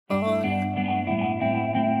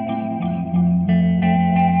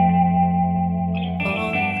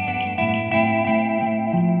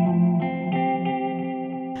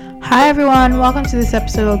Hi everyone, welcome to this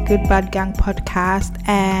episode of Good Bad Gang podcast,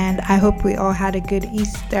 and I hope we all had a good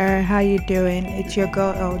Easter. How you doing? It's your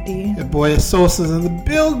girl LD. Your boy Sosa's in the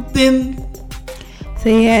building. So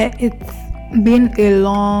yeah, it's been a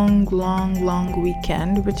long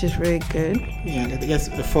weekend, which is really good. Yeah, I guess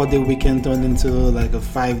a 4-day weekend turned into like a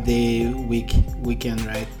 5-day weekend,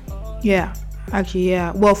 right? Yeah, actually,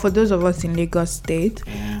 yeah. Well, for those of us in Lagos State,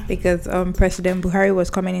 because President Buhari was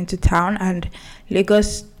coming into town, and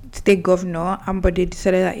Lagos State Governor Ambode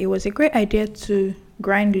decided that it was a great idea to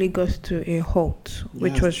grind Lagos to a halt,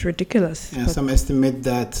 which was ridiculous. Yeah, some estimate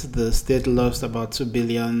that the state lost about 2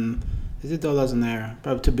 billion. Is it dollars or naira?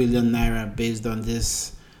 Probably 2 billion naira based on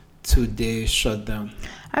this 2-day shutdown.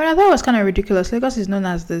 I mean, I thought it was kind of ridiculous. Lagos is known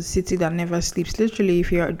as the city that never sleeps. Literally,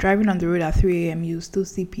 if you're driving on the road at 3 a.m., you still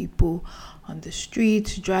see people on the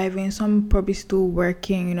streets driving, some probably still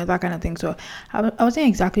working, that kind of thing. So I wasn't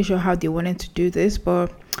exactly sure how they wanted to do this,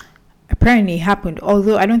 but apparently it happened.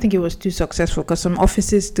 Although I don't think it was too successful because some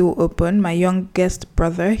offices still open. My youngest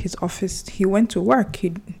brother, his office, he went to work.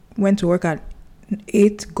 He went to work at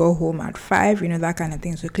 8, go home at 5, that kind of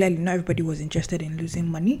thing. So clearly not everybody was interested in losing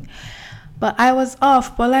money. But I was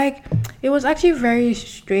off. But it was actually very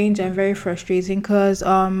strange and very frustrating because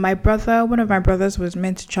one of my brothers was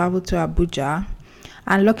meant to travel to Abuja,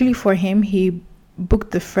 and luckily for him, he booked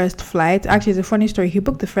the first flight. Actually, it's a funny story. He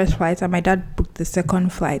booked the first flight and my dad booked the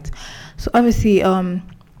second flight. So obviously, I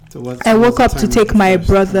woke up to take my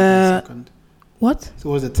brother. What? So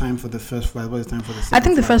what was the time for the first flight? What was the time for the second I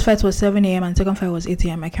think the flight? first flight was 7 a.m. and the second flight was 8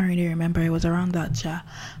 a.m. I can't really remember. It was around that, yeah.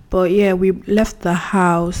 But yeah, we left the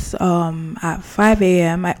house at 5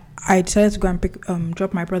 a.m. I decided to go and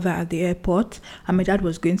drop my brother at the airport, and my dad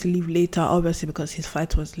was going to leave later, obviously, because his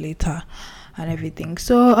flight was later and everything.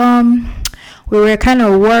 So we were kind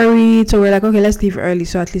of worried. So we're like, okay, let's leave early,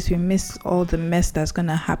 so at least we miss all the mess that's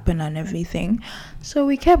gonna happen and everything. So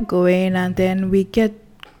we kept going, and then we get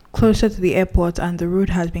closer to the airport and the route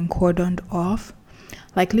has been cordoned off.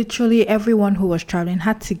 Like literally everyone who was traveling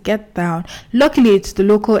had to get down. Luckily it's the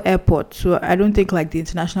local airport, so I don't think the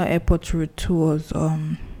international airport route was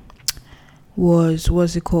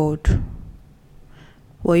what's it called?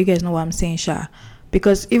 Well, you guys know what I'm saying, Sha.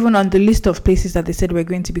 Because even on the list of places that they said were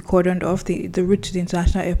going to be cordoned off, the route to the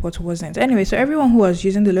international airport wasn't. Anyway, so everyone who was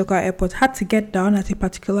using the local airport had to get down at a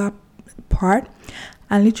particular part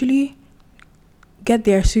and literally get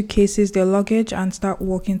their suitcases, their luggage, and start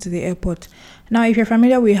walking to the airport. Now, if you're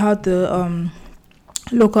familiar with how the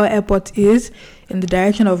local airport is in the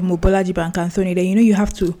direction of Mobolaji Bank Anthony, then you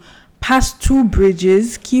have to pass 2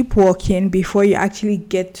 bridges, keep walking before you actually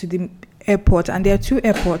get to the airport. And there are 2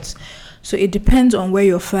 airports, so it depends on where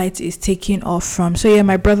your flight is taking off from. So yeah,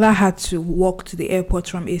 my brother had to walk to the airport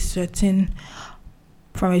for a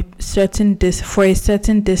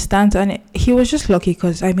certain distance, and he was just lucky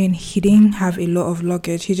because he didn't have a lot of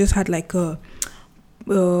luggage. He just had like a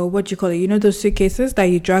what do you call it, those suitcases that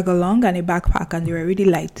you drag along, and a backpack, and they were really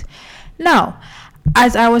light. Now,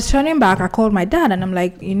 as I was turning back, I called my dad and I'm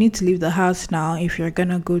like, you need to leave the house now if you're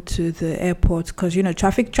gonna go to the airport, because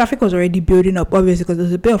traffic was already building up, obviously, because there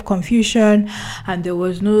was a bit of confusion and there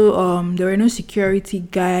were no security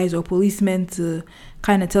guys or policemen to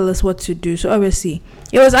kind of tell us what to do. So obviously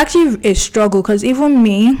it was actually a struggle, because even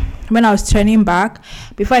me, when I was turning back,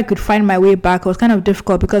 before I could find my way back, it was kind of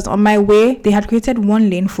difficult because on my way they had created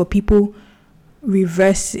one lane for people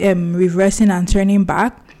reversing and turning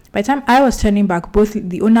back. By the time I was turning back, both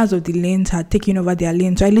the owners of the lanes had taken over their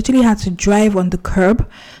lanes, so I literally had to drive on the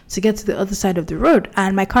curb to get to the other side of the road,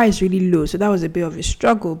 and my car is really low, so that was a bit of a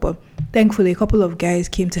struggle. But thankfully a couple of guys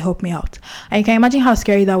came to help me out, and you can imagine how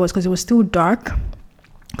scary that was because it was still dark,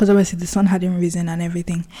 because obviously the sun hadn't risen and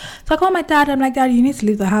everything. So I called my dad. I'm like, Dad, you need to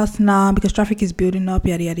leave the house now because traffic is building up,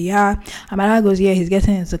 yada yada yada. And my dad goes, yeah, he's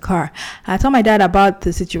getting into the car. And I told my dad about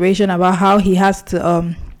the situation, about how he has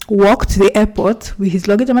to walk to the airport with his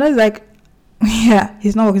luggage. And my dad's like, yeah,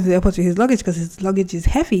 he's not walking to the airport with his luggage because his luggage is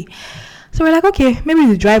heavy. So we're like, okay, maybe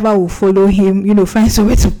the driver will follow him, find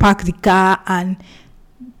somewhere to park the car and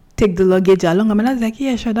take the luggage along. And my dad's like,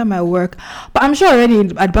 yeah, sure, that might work. But I'm sure already at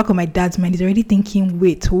the back of my dad's mind, he's already thinking,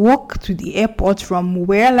 wait, walk to the airport from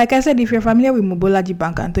where? Like I said, if you're familiar with Mobolaji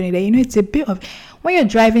Bank Anthony, then it's a bit of, when you're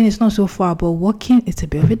driving, it's not so far, but walking, it's a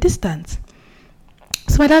bit of a distance.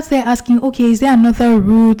 So my dad's there asking, okay, is there another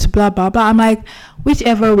route, blah, blah, blah. I'm like,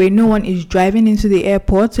 whichever way, no one is driving into the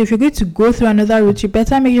airport. So if you're going to go through another route, you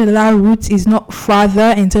better make sure that route is not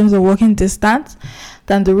farther in terms of walking distance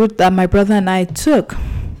than the route that my brother and I took.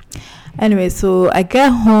 Anyway, so I get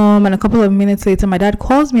home, and a couple of minutes later, my dad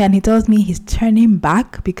calls me and he tells me he's turning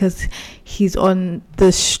back because he's on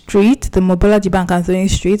the street, the Mobolaji Bank Anthony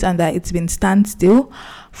Street, and that it's been standstill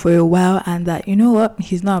for a while, and that, you know what,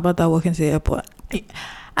 he's not about that walking to the airport.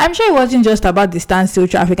 I'm sure it wasn't just about the standstill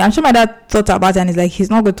traffic. I'm sure my dad thought about it and he's like, he's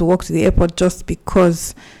not going to walk to the airport just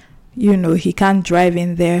because, you know, he can't drive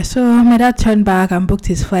in there. So my dad turned back and booked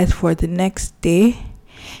his flight for the next day.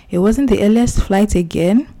 It wasn't the earliest flight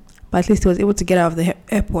again, but at least he was able to get out of the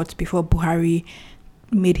airport before Buhari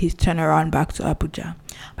made his turnaround back to Abuja.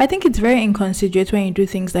 But I think it's very inconsiderate when you do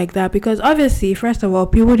things like that, because obviously, first of all,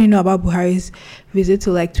 people didn't know about Buhari's visit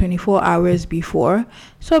to like 24 hours before.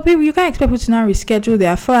 So people, you can't expect people to now reschedule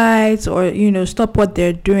their flights or, you know, stop what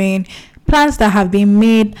they're doing. Plans that have been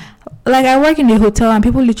made. Like, I work in a hotel and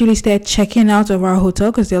people literally started checking out of our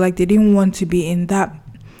hotel because they're like, they didn't want to be in that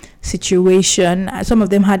situation. Some of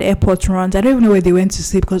them had airport runs. I don't even know where they went to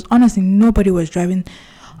sleep because honestly, nobody was driving.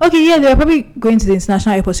 Okay, yeah, they were probably going to the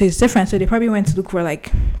international airport, so it's different. So they probably went to look for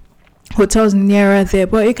like hotels nearer there.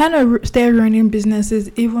 But it kind of started running businesses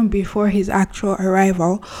even before his actual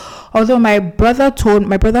arrival. Although my brother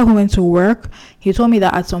who went to work, he told me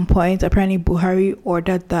that at some point, apparently Buhari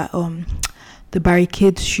ordered that the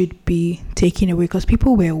barricades should be taken away because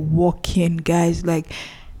people were walking, guys. Like,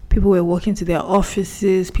 people were walking to their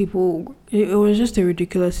offices. It was just a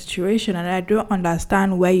ridiculous situation, and I don't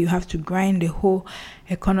understand why you have to grind the whole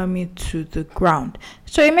economy to the ground.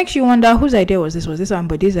 So it makes you wonder whose idea was this? Was this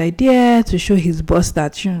somebody's idea to show his boss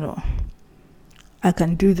that, you know, I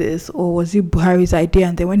can do this? Or was it Buhari's idea,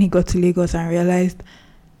 and then when he got to Lagos and realized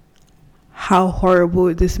how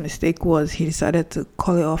horrible this mistake was, he decided to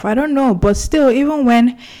call it off? I don't know, but still, even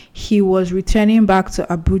when he was returning back to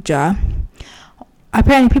Abuja,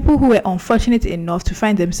 apparently people who were unfortunate enough to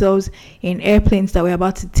find themselves in airplanes that were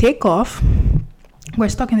about to take off were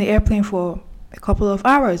stuck in the airplane for a couple of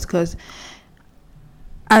hours, because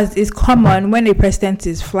as is common, when a president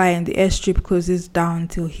is flying, the airstrip closes down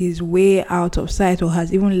till he's way out of sight or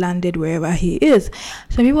has even landed wherever he is.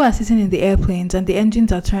 So people are sitting in the airplanes and the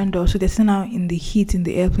engines are turned off, so they're sitting out in the heat in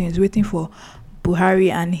the airplanes waiting for Buhari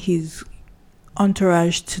and his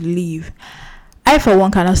entourage to leave. I, for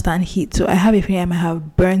one, cannot stand heat, so I have a feeling I might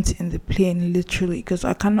have burnt in the plane, literally, because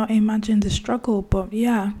I cannot imagine the struggle. But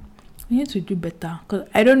yeah, we need to do better, because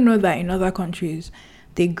I don't know that in other countries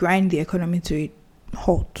they grind the economy to a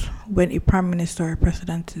halt when a prime minister or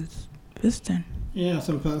president is visiting. Yeah,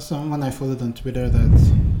 someone I followed on Twitter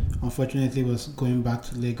that unfortunately was going back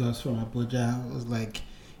to Lagos from Abuja was like,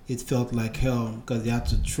 it felt like hell because they had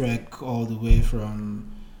to trek all the way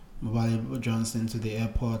from Mobile Johnson to the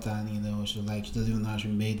airport, and you know, she doesn't even know how she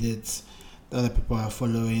made it. The other people are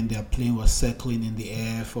following. Their plane was circling in the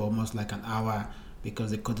air for almost like an hour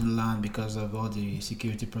because they couldn't land because of all the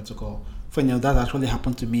security protocol. Funny, that actually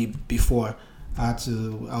happened to me before. I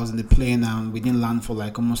was in the plane and we didn't land for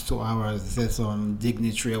like almost 2 hours. They said some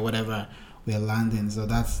dignitary or whatever we're landing, so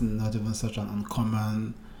that's not even such an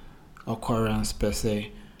uncommon occurrence per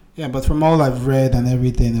se. Yeah, but from all I've read and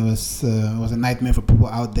everything, it was a nightmare for people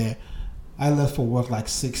out there. I left for work like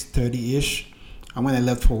 6:30ish, and when I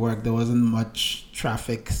left for work, there wasn't much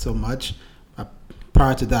traffic so much.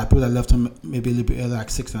 Prior to that, people that left maybe a little bit earlier, like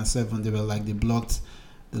 6 and 7, they blocked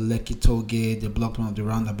the Lekki toll gate, they blocked one of the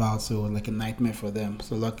roundabouts, so it was like a nightmare for them.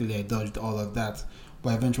 So luckily, I dodged all of that,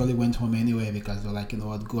 but I eventually went home anyway because they're like, you know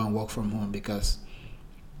what, go and work from home because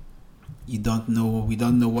we don't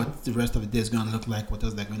know what the rest of the day is going to look like, what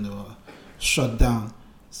else they're going to shut down.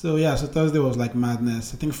 So yeah, so Thursday was like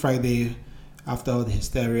madness. I think Friday, after all the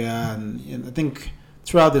hysteria, and I think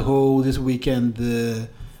throughout the whole this weekend, the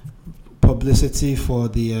publicity for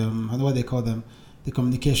the I don't know what they call them, the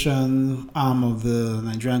communication arm of the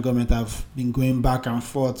Nigerian government have been going back and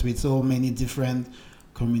forth with so many different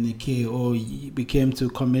communique. Oh, we came to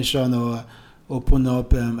commission or open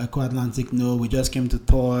up Eco Atlantic. No, we just came to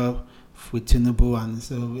tour with Tinubu, and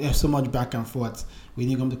so we have so much back and forth. We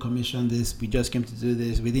didn't come to commission this. We just came to do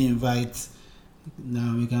this. We didn't invite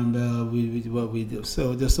Naomi Campbell. What we do.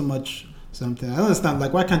 So there's so much something. I don't understand.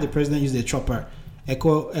 Like, why can't the president use a chopper?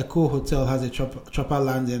 Echo Hotel has a chopper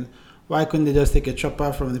landing. Why couldn't they just take a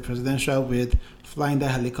chopper from the presidential with, flying that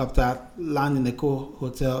helicopter, land in Echo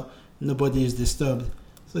Hotel? Nobody is disturbed.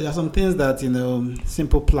 So there are some things that,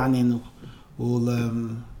 simple planning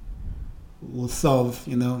will solve,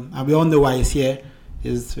 and we all know why he's here.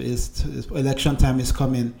 His election time is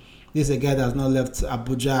coming. This is a guy that has not left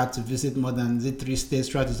Abuja to visit more than 3 states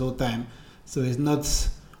throughout his whole time. So it's not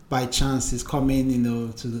by chance he's coming,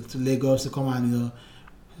 to Lagos to come and,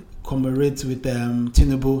 commemorate with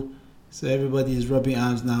Tinubu. So everybody is rubbing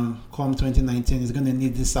arms now. Come 2019, is going to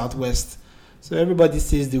need the Southwest. So everybody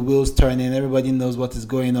sees the wheels turning. Everybody knows what is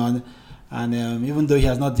going on. And even though he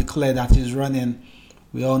has not declared that he's running,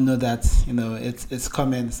 we all know that it's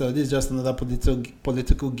coming. So this is just another political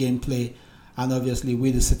gameplay, and obviously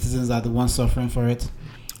we the citizens are the ones suffering for it.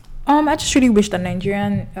 I just really wish that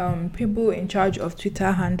Nigerian people in charge of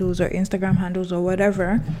Twitter handles or Instagram handles or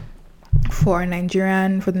whatever for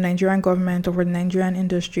the Nigerian government or for the Nigerian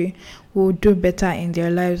industry will do better in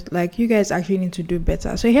their lives. Like, you guys actually need to do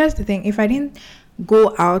better. So here's the thing: if I didn't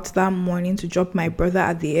go out that morning to drop my brother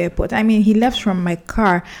at the airport, I mean, he left from my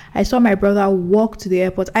car, I saw my brother walk to the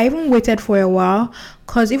airport. I even waited for a while,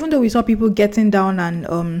 because even though we saw people getting down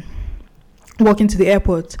and walking to the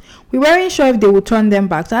airport, we weren't sure if they would turn them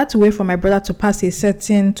back. So I had to wait for my brother to pass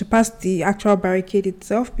the actual barricade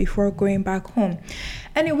itself before going back home.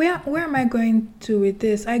 Anyway, where am I going to with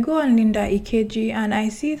this? I go on Linda Ikeji and I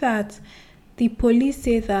see that the police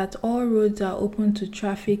say that all roads are open to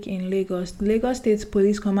traffic in Lagos. The Lagos State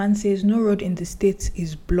Police Command says no road in the state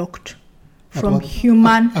is blocked from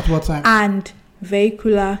human at what time? And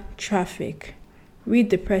vehicular traffic.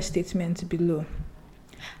 Read the press statement below.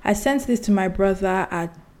 I sent this to my brother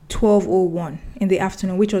at 12:01 in the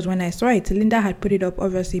afternoon, which was when I saw it. Linda had put it up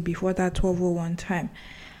obviously before that 12:01 time.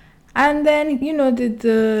 And then,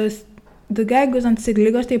 the guy goes on to say the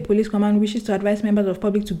Lagos State Police Command wishes to advise members of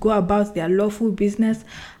public to go about their lawful business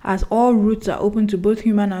as all routes are open to both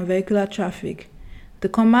human and vehicular traffic. The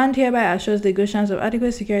command hereby assures the Lagosians of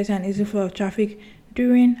adequate security and easy flow of traffic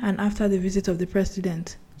during and after the visit of the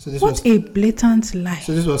president. A blatant lie.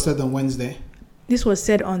 So this was said on Wednesday? This was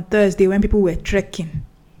said on Thursday when people were trekking.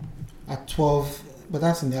 At 12, but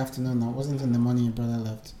that's in the afternoon now. It wasn't in the morning your brother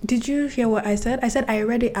left. Did you hear what I said? I said I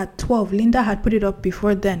read it at 12. Linda had put it up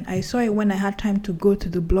before then. I saw it when I had time to go to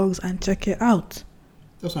the blogs and check it out.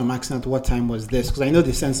 That's why I'm asking at what time was this, because I know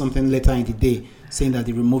they sent something later in the day saying that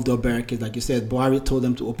they removed all barricades. Like you said, Buhari told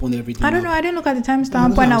them to open everything. I don't know. I didn't look at the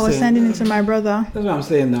timestamp when I was sending it to my brother. That's what I'm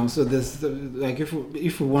saying now. So this, like,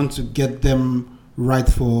 if we want to get them right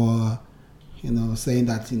for, saying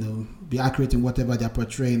that, be accurate in whatever they're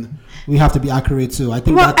portraying, we have to be accurate too. I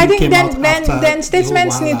think then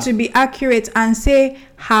statements need to be accurate and say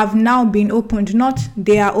have now been opened, not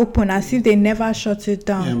they are open, as if they never shut it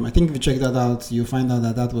down. I think if you check that out, you'll find out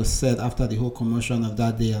that was said after the whole commotion of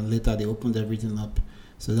that day, and later they opened everything up.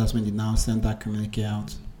 So that's when they now sent that communique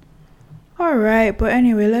out. All right, but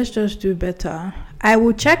anyway, let's just do better. I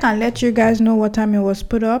will check and let you guys know what time it was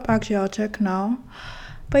put up. Actually, I'll check now.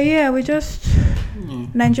 But yeah,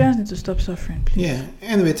 Nigerians need to stop suffering, please. Yeah.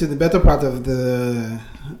 Anyway, to the better part of the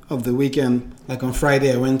weekend, like on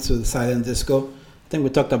Friday, I went to the silent disco. I think we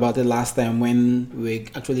talked about it last time when we were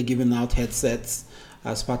actually giving out headsets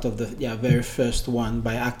as part of the very first one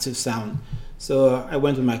by Active Sound. So I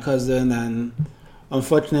went with my cousin, and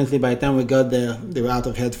unfortunately, by the time we got there, they were out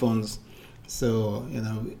of headphones. So,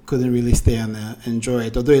 couldn't really stay and enjoy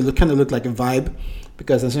it. Although it kind of looked like a vibe,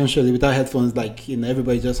 because essentially without headphones,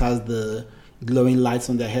 everybody just has the glowing lights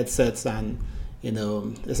on their headsets, and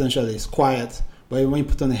essentially it's quiet. But when you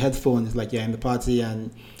put on a headphone, it's like you're in the party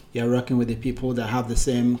and you're rocking with the people that have the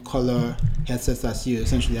same color headsets as you.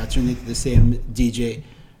 Essentially, are tuning to the same DJ,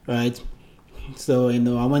 right? So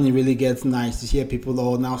and when it really gets nice, you hear people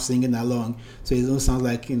all now singing along. So it don't sound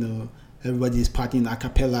like everybody's partying a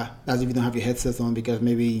cappella. That's if you don't have your headsets on, because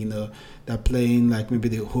maybe they're playing like maybe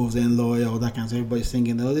the Hoes and Loyal, that kind of stuff. Everybody's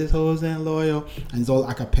singing this Hoes and Loyal, and it's all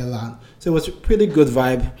a cappella. So it was a pretty good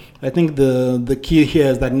vibe. I think the key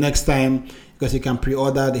here is that next time, because you can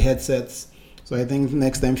pre-order the headsets. So I think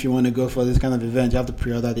next time if you want to go for this kind of event, you have to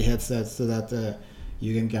pre-order the headsets so that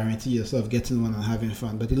you can guarantee yourself getting one and having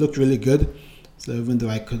fun. But it looked really good. So even though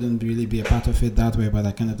I couldn't really be a part of it that way, but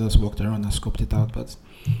I kind of just walked around and scoped it out. But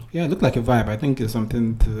yeah, it looked like a vibe. I think it's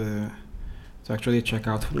something to actually check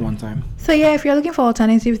out one time. So yeah, if you're looking for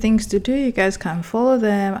alternative things to do, you guys can follow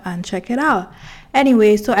them and check it out.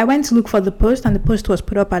 Anyway, so I went to look for the post, and the post was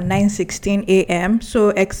put up at 9:16 a.m. So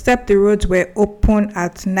except the roads were open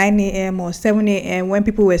at 9 a.m. or 7 a.m. when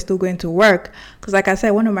people were still going to work. Because like I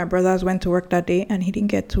said, one of my brothers went to work that day and he didn't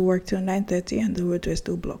get to work till 9:30 and the roads were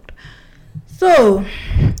still blocked. So,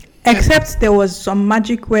 except there was some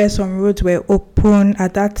magic where some roads were open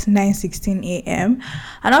at that 9:16 a.m.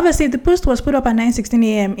 And obviously, if the post was put up at 9:16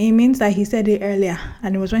 a.m., it means that he said it earlier.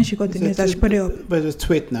 And it was when she got the news that she put it up. But it's a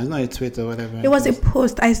tweet now. It's not a tweet or whatever. It was a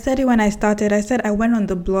post. I said it when I started. I said I went on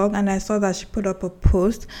the blog and I saw that she put up a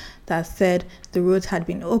post that said the roads had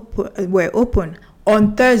been were open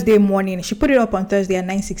on Thursday morning. She put it up on Thursday at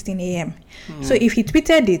 9:16 a.m. So if he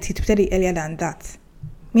tweeted it earlier than that,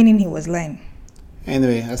 meaning he was lying.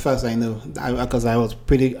 Anyway, as far as I know, because I was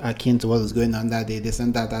pretty keen to what was going on that day, they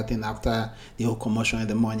sent out that thing after the whole commotion in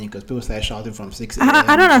the morning because people started shouting from 6 a.m.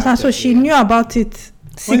 I don't understand. So she knew about it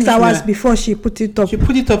 6 hours before she put it up. She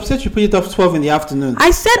put it up 12 in the afternoon.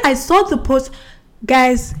 I said I saw the post.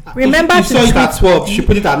 Guys, remember you saw it at 12. She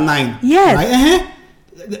put it at 9. Yes.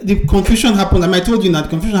 Right? The confusion happened. I told you now. The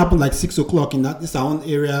confusion happened like 6 o'clock in this our own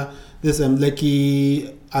area. This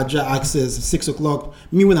Lekki Aja access 6 o'clock.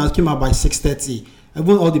 Me when I came out by 6:30.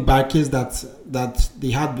 Even all the barricades that they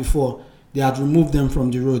had before, they had removed them from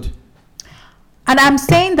the road. And I'm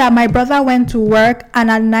saying that my brother went to work, and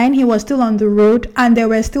at 9 he was still on the road, and there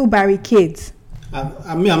were still barricades.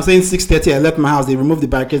 I'm saying 6:30. I left my house. They removed the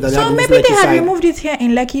barricades. So maybe they had removed it here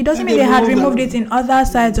in Lekki. It doesn't mean they had removed it in other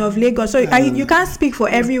sides of Lagos. So you can't speak for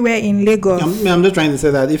everywhere in Lagos. I'm just trying to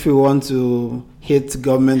say that if you want to hit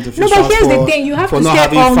government officials, no, but here's the thing: you have to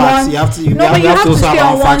stay on facts, one. You have to stay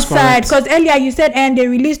on one side because earlier you said, and they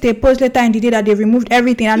released a post later in the day that they removed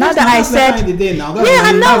everything. And now that I said, in the day now,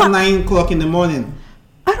 that's 9 o'clock in the morning.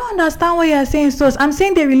 I don't understand what you're saying. So I'm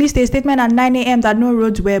saying they released a statement at 9 a.m. that no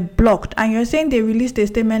roads were blocked, and you're saying they released a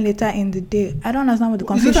statement later in the day. I don't understand what the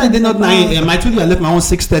confusion is. Later in the day, not 9 a.m. I told you I left my own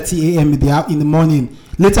 6:30 a.m. in the morning.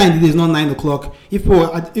 Later in the day, it's not 9 o'clock. If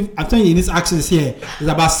I'm telling you, this access here is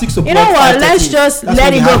about 6 o'clock. You know what? Let's just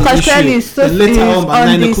let it go because clearly it's on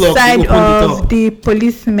the side of the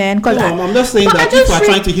policemen. I'm just saying that people are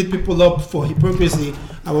trying to hit people up for hypocrisy.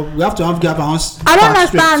 We have to have our own. I don't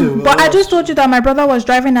understand, but I just told you that my brother was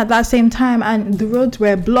driving at that same time and the roads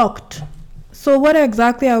were blocked. So what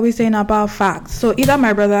exactly are we saying about facts? So either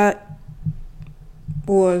my brother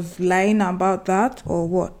was lying about that or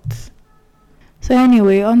what? So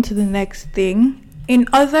anyway, on to the next thing. In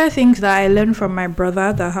other things that I learned from my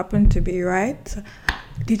brother that happened to be right,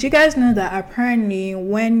 did you guys know that apparently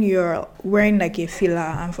when you're wearing like a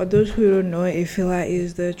fila, and for those who don't know, a fila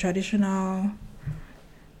is the traditional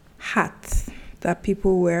hat that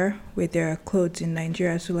people wear with their clothes in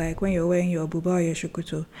Nigeria. So like when you're wearing your buba or your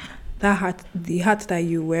shokoto, the hat that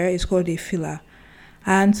you wear is called a fila.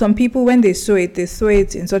 And some people, when they sew it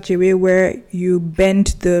in such a way where you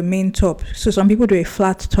bend the main top. So some people do a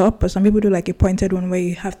flat top, but some people do like a pointed one where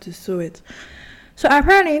you have to sew it. So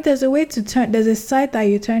apparently there's a site that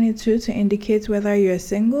you turn it to indicate whether you're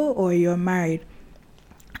single or you're married.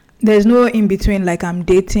 There's no in between like I'm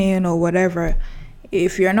dating or whatever.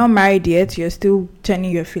 If you're not married yet, you're still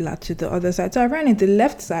turning your fila to the other side. So apparently the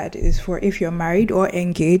left side is for if you're married or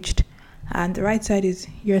engaged, and the right side is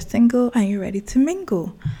you're single and you're ready to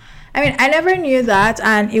mingle. I mean, I never knew that,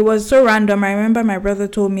 and it was so random. I remember my brother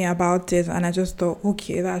told me about it, and I just thought,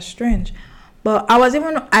 okay, that's strange. But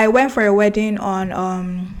I went for a wedding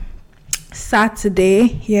on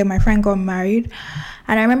Saturday. Yeah, my friend got married.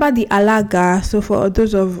 And I remember the alaga. So for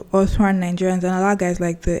those of us who are Nigerians, an alaga is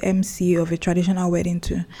like the MC of a traditional wedding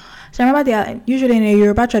too. So I remember usually in a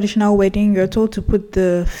Yoruba traditional wedding, you're told to put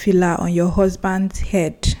the fila on your husband's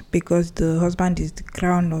head because the husband is the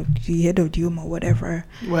crown or the head of the home or whatever.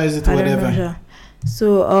 Why is it whatever?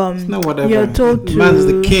 So it's not whatever. You're told the man's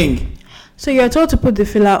the king. So you're told to put the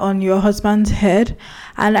fila on your husband's head.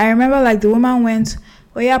 And I remember like the woman went,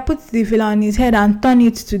 oh yeah, put the fila on his head and turn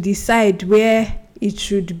it to the side where it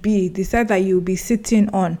should be, the side that you'll be sitting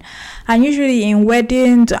on. And usually in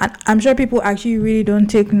weddings, I'm sure people actually really don't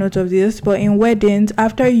take note of this, but in weddings,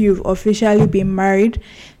 after you've officially been married,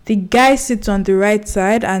 the guy sits on the right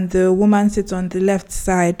side and the woman sits on the left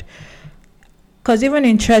side. Because even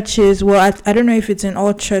in churches, well, I don't know if it's in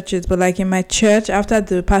all churches, but like in my church, after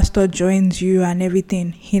the pastor joins you and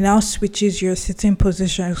everything, he now switches your sitting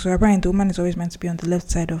position. So apparently the woman is always meant to be on the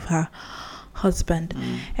left side of her husband.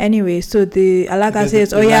 Anyway, so the alaga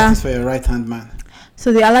says, oh yeah, for your right hand man.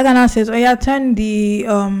 So the alaga now says, oh yeah, turn the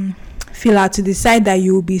fila to the side that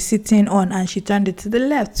you will be sitting on, and she turned it to the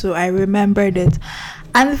left. So I remembered it.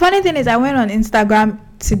 And the funny thing is, I went on Instagram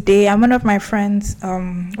today, and one of my friends,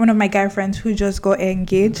 one of my guy friends who just got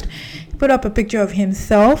engaged, put up a picture of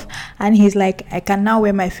himself, and he's like, I can now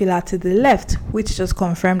wear my fila to the left, which just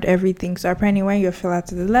confirmed everything. So apparently when your fila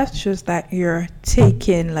to the left shows that you're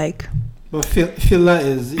taking like. But fila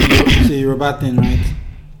is a Yoruba thing, right?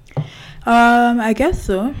 I guess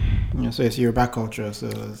so. Yeah, so it's Yoruba culture, so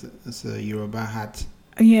it's a Yoruba hat.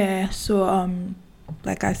 Yeah, so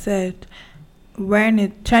like I said,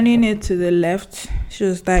 turning it to the left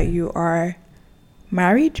shows that you are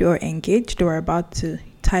married, you're engaged, or about to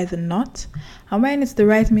tie the knot. And when it's the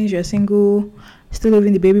right means you're single, still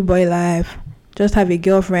living the baby boy life, just have a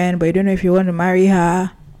girlfriend, but you don't know if you want to marry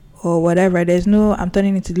her or whatever. There's no, I'm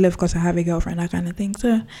turning it to the left because I have a girlfriend, that kind of thing.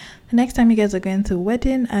 So the next time you guys are going to a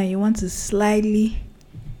wedding and you want to slightly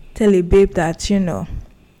tell a babe that, you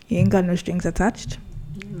ain't got no strings attached.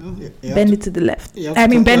 Bend it to the left.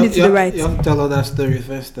 Bend it to the right. You have to tell her that story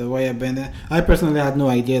first, why you're bending. I personally had no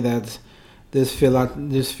idea that this filler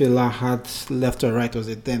hat left or right was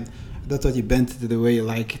a thing. I thought you bent it to the way you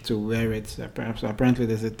like to wear it. So apparently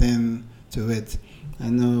there's a thing to it. I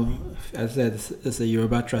know, as I said, it's a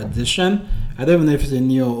Yoruba tradition. I don't even know if it's a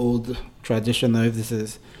new or old tradition or if this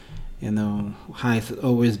is, how it's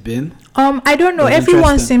always been. I don't know.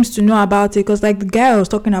 Everyone seems to know about it because, like, the guy I was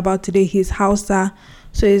talking about today, he's Hausa.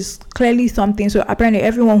 So it's clearly something. So apparently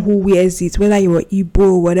everyone who wears it, whether you're Igbo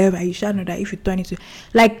or whatever, you should know that if you turn it to,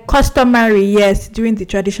 like, customary, yes, during the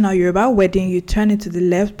traditional Yoruba wedding, you turn it to the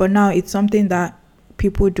left. But now it's something that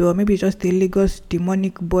people do, or maybe just the Lagos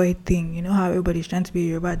demonic boy thing. You know how everybody's trying to be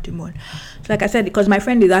Yoruba demon. So like I said, because my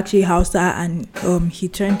friend is actually Hausa and he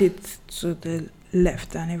turned it to the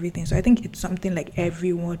left and everything. So I think it's something like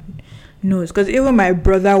everyone knows, because even my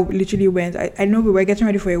brother literally went, I know we were getting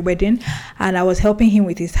ready for a wedding and I was helping him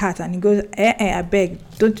with his hat and he goes, I beg,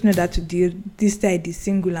 don't you know that to this side is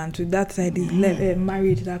single and to that side is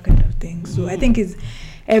married, that kind of thing. So I think it's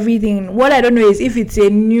everything. What I don't know is if it's a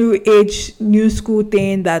new age, new school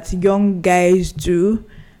thing that young guys do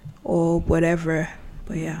or whatever.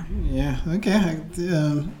 But yeah, okay.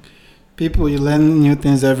 People, you learn new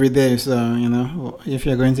things every day. So if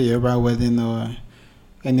you're going to your wedding or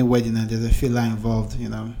any wedding and there's a filler involved,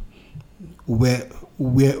 wear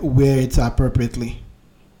it appropriately,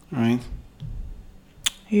 right?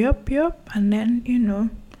 Yep. And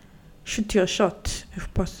then, shoot your shot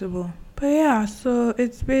if possible. But yeah, so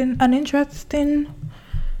it's been an interesting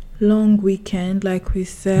long weekend, like we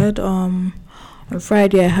said. On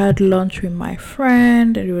Friday I had lunch with my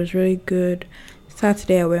friend and it was really good.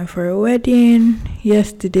 Saturday I went for a wedding.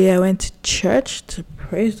 Yesterday I went to church to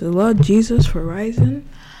praise the Lord Jesus for rising.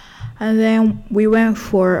 And then we went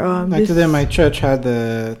for today my church had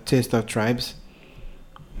the Taste of Tribes.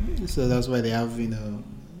 So that's why they have,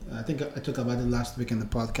 I think I talked about it last week in the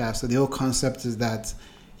podcast. So the whole concept is that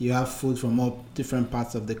you have food from all different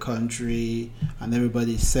parts of the country and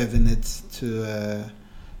everybody's serving it to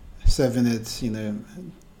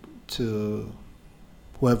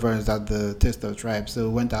whoever is at the Taste of Tribes. So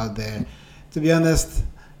we went out there. To be honest,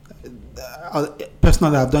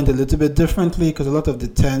 personally, I've done it a little bit differently because a lot of the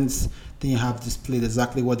tents didn't have displayed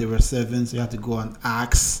exactly what they were serving, so you had to go and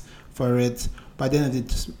ask for it. By the end of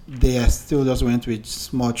the day, I still just went with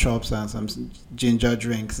small chops and some ginger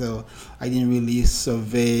drinks. So I didn't really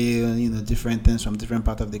survey, different things from different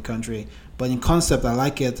parts of the country. But in concept, I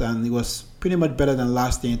like it, and it was pretty much better than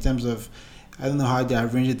last year in terms of, I don't know how they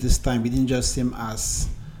arranged it this time. It didn't just seem as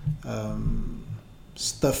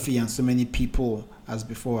stuffy and so many people as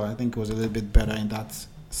before. I think it was a little bit better in that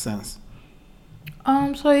sense.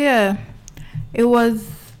 So yeah, it was.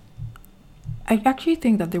 I actually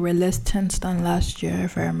think that there were less tents than last year,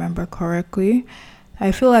 if I remember correctly.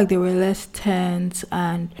 I feel like there were less tents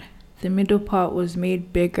and the middle part was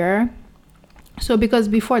made bigger. So because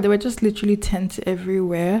before there were just literally tents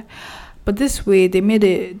everywhere. But this year they made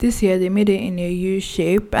it in a U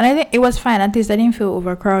shape. And I think it was fine. At least I didn't feel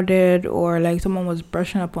overcrowded or like someone was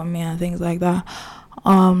brushing up on me and things like that.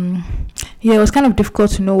 It was kind of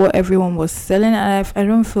difficult to know what everyone was selling, and I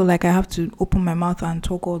don't feel like I have to open my mouth and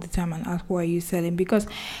talk all the time and ask what are you selling, because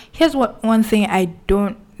here's one thing I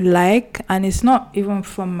don't like, and it's not even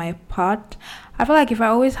from my part. I feel like if I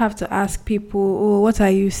always have to ask people, what are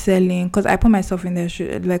you selling, because I put myself in their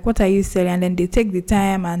shoes, like, what are you selling, and then they take the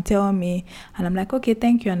time and tell me, and I'm like, okay,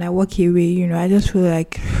 thank you, and I walk away. I just feel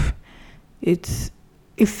like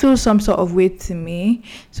it feels some sort of way to me.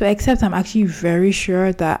 So except I'm actually very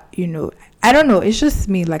sure that, I don't know, it's just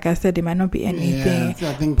me. Like I said, it might not be anything.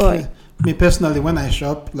 Yeah, I think me personally, when I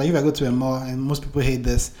shop, like if I go to a mall, and most people hate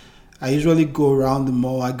this, I usually go around the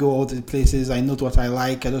mall. I go all the places. I note what I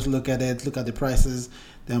like. I just look at it, look at the prices.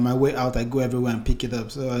 Then on my way out, I go everywhere and pick it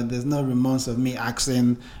up. So there's no remorse of me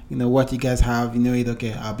asking, what you guys have.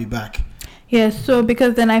 Okay, I'll be back. Yeah, so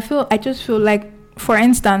because then I just feel like, for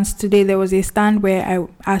instance, today there was a stand where I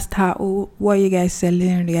asked her, what are you guys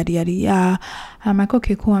selling? Yada, yada, yada. I'm like,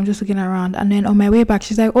 okay, cool. I'm just looking around. And then on my way back,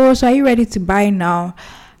 she's like, so are you ready to buy now?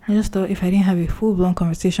 I just thought if I didn't have a full-blown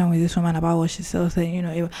conversation with this woman about what she sells, then,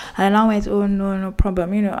 and then I went, no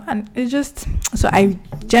problem, and it's just, so I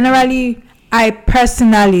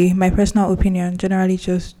personally, my personal opinion, generally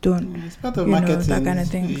just don't, it's part of marketing, that kind of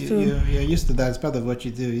thing. You're used to that. It's part of what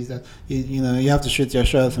you do. Is that you have to shoot your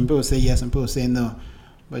shot. Some people say yes, some people say no,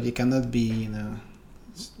 but you cannot be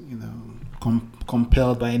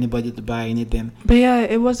compelled by anybody to buy anything. But yeah,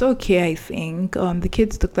 it was okay. I think the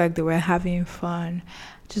kids looked like they were having fun.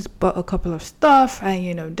 just bought a couple of stuff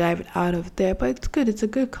and dived out of there. But it's good. It's a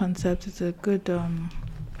good concept. It's a good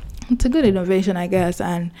innovation, I guess.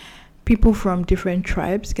 And people from different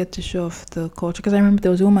tribes get to show off the culture. Because I remember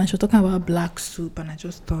there was a woman, she was talking about black soup, and I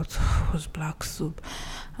just thought, what was black soup?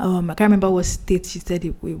 I can't remember what state she said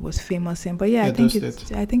it was famous in. But yeah, I think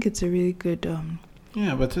it's a really good.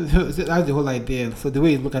 Yeah, but that's the whole idea. So the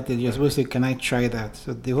way you look at it, you're supposed to say, "Can I try that?"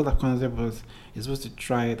 So the whole concept was you're supposed to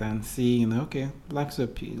try it and see, okay, black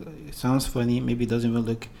soup, it sounds funny, maybe it doesn't even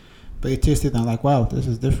look, but you taste it and like, wow, this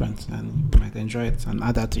is different, and you might enjoy it and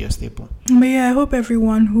add that to your staple. But yeah, I hope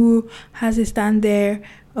everyone who has a stand there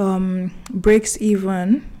breaks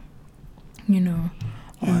even,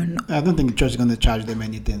 I don't think the church is going to charge them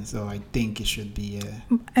anything, so I think it should be.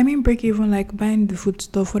 Break even, like buying the food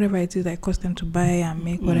stuff, whatever it is that cost them to buy and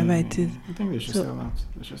make whatever it is. I think they should sell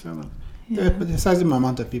out. Yeah, but the sizable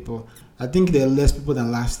amount of people. I think there are less people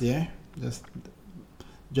than last year.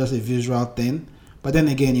 Just a visual thing. But then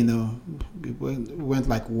again, we went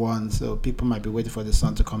like one, so people might be waiting for the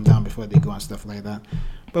sun to come down before they go and stuff like that.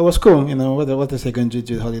 But it was cool, what is they going to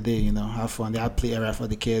do the holiday, have fun. They had play area for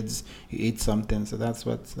the kids, you eat something, so that's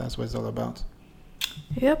what it's all about.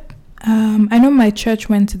 Yep. I know my church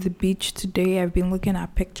went to the beach today. I've been looking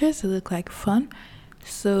at pictures. It looked like fun.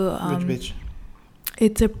 So which beach?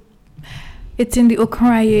 It's in the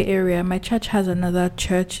Okaraye area. My church has another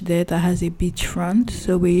church there that has a beachfront,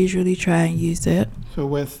 so we usually try and use it. So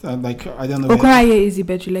with I don't know. Okaraye is the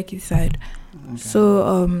Bejuleki side. Okay.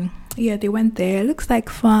 So they went there. It looks like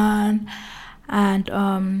fun, and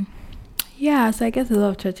so I guess a lot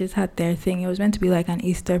of churches had their thing. It was meant to be like an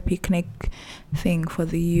Easter picnic thing for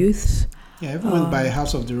the youths. Yeah, everyone went by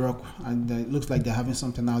House of the Rock, and it looks like they're having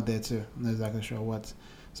something out there too. I'm not exactly sure what.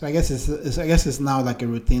 So I guess it's now like a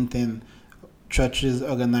routine thing. Churches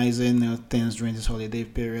organizing things during this holiday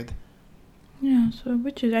period. Yeah, so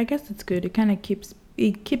I guess it's good. It kind of keeps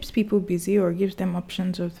people busy or gives them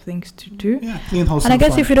options of things to do. Yeah, clean, wholesome, and I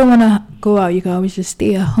guess fun. If you don't want to go out, you can always just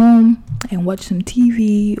stay at home and watch some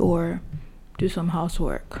TV or do some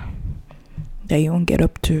housework that you won't get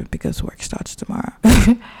up to because work starts tomorrow.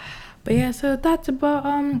 But yeah, so that's about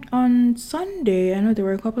on Sunday. I know there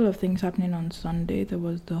were a couple of things happening on Sunday. There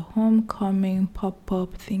was the homecoming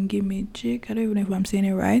pop-up thingy-majig. I don't even know if I'm saying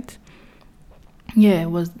it right. Yeah, it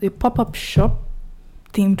was a pop-up shop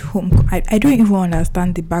themed home. I don't even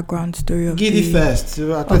understand the background story of Giddy Fest.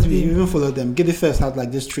 I thought you even followed them. Giddy Fest had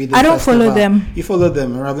like this 3-day I don't festival. follow them. You follow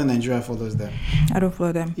them. Rather Nigeria follows them. I don't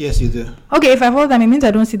follow them. Yes, you do. Okay, if I follow them, it means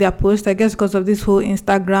I don't see their post. I guess because of this whole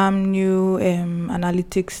Instagram new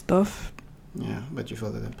analytics stuff. Yeah, but you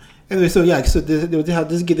follow them. Anyway, so they had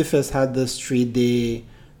this Giddy Fest had this 3-day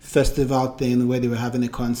festival thing where they were having a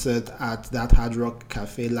concert at that Hard Rock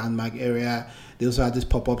Cafe landmark area. They also had this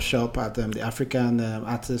pop-up shop at the African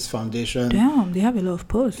Artists Foundation. Damn, they have a lot of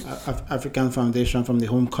posts. African Foundation from the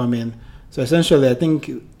homecoming. So essentially, I think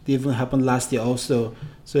it even happened last year also.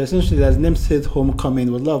 So essentially, as namesake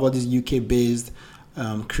homecoming, with a lot of all these UK-based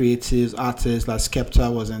creatives, artists, like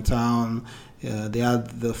Skepta was in town. They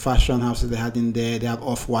had the fashion houses they had in there. They have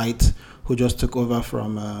Off-White, who just took over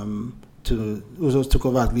from... who just took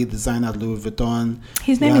over as lead designer at Louis Vuitton.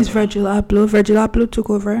 His name is Virgil Abloh. Virgil Abloh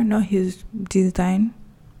took over, not his design.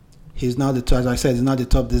 He's now as I said, he's now the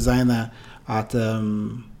top designer at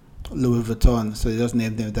Louis Vuitton. So they just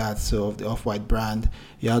named him that. So of the Off-White brand,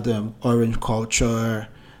 you had Orange Culture.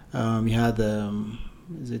 You had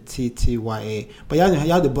is it TTYA? But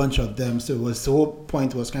you had a bunch of them. So the whole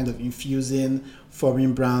point was kind of infusing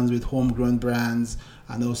foreign brands with homegrown brands,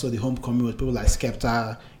 and also the homecoming with people like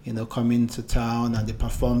Skepta, coming to town, and they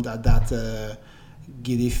performed at that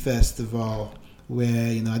Giddy Festival where,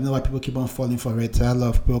 I don't know why people keep on falling for it. A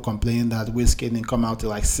lot of people complaining that Wizkid didn't come out till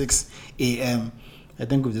like 6 a.m. I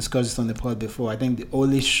think we've discussed this on the pod before. I think the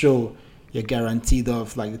only show you're guaranteed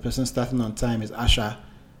of, like the person starting on time, is Asha.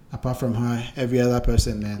 Apart from her, every other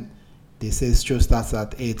person, then they say the show starts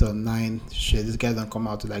at 8 or 9. Shit, this guy don't come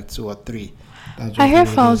out to like 2 or 3. I heard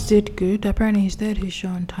Falz did good. Apparently he did his show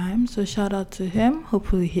on time, so shout out to him.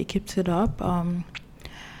 Hopefully he keeps it up.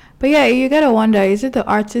 But yeah, you gotta wonder, is it the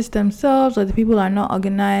artists themselves or the people are not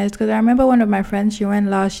organized? Because I remember one of my friends, she went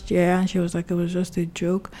last year and she was like, it was just a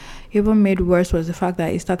joke. Even made worse was the fact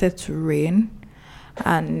that it started to rain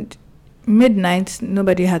and midnight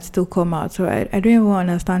nobody had still come out. So I don't even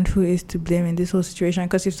understand who is to blame in this whole situation,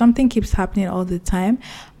 because if something keeps happening all the time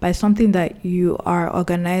by something that you are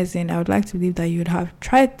organizing, I would like to believe that you'd have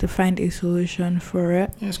tried to find a solution for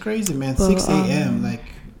it. Yeah, it's crazy, man. But, 6 a.m. Like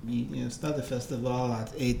you start the festival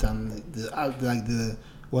at 8 and the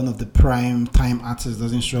one of the prime time artists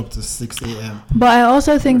doesn't show up to 6 a.m. But I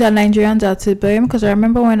also think that Nigerians are to blame, because I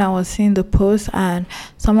remember when I was seeing the post and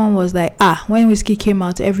someone was like, when Whiskey came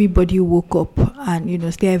out, everybody woke up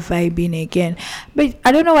and, started vibing again. But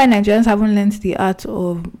I don't know why Nigerians haven't learned the art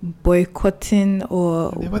of boycotting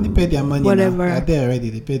or They've already paid their money. whatever. They're there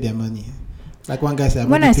already. They paid their money. Like one guy said.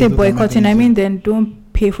 When I say boycotting, I mean then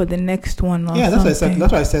don't pay for the next one or that's what I said. something.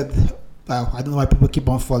 That's why I said. I don't know why people keep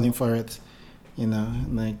on falling for it.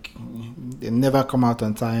 Like they never come out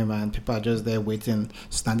on time, and people are just there waiting,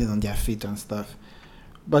 standing on their feet and stuff.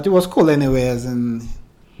 But it was cool anyway. As in,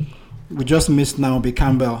 we just missed Naomi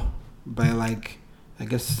Campbell by like, I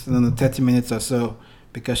guess, 30 minutes or so,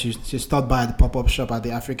 because she stopped by the pop-up shop at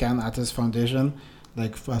the African Artists Foundation,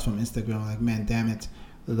 like first from Instagram. Like, man, damn it, it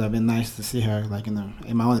would have been nice to see her. Like, in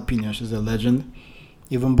my own opinion, she's a legend.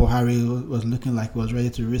 Even Buhari was looking like he was ready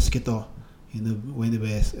to risk it all, when they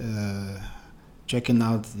were checking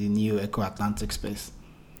out the new Echo Atlantic space.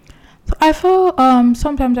 So I feel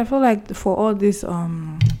sometimes I feel like for all these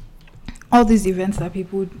events that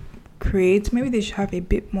people create, maybe they should have a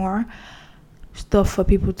bit more stuff for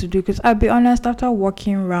people to do. Because I'll be honest, after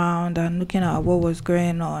walking around and looking at what was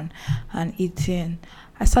going on and eating,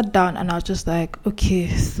 I sat down and I was just like, okay,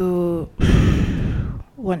 so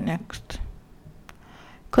what next?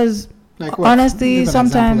 Because like what? Honestly,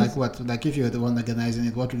 sometimes example, like what? Like if you're the one organizing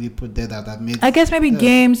it, what would you put there that made? I guess maybe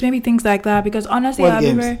games, maybe things like that. Because honestly,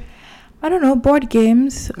 I don't know, board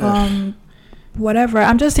games, whatever.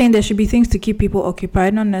 I'm just saying there should be things to keep people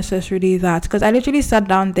occupied, not necessarily that. Because I literally sat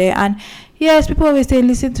down there, and yes, people always say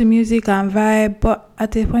listen to music and vibe, but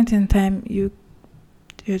at a point in time, you're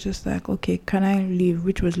just like, okay, can I leave?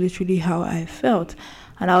 Which was literally how I felt.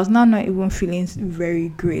 And I was now not even feeling very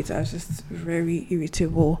great. I was just very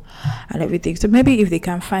irritable and everything. So maybe if they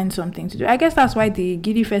can find something to do. I guess that's why the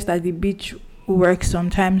Giddy Fest at the beach works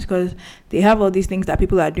sometimes, because they have all these things that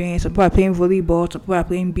people are doing. Some people are playing volleyball, some people are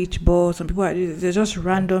playing beach ball, some people there's just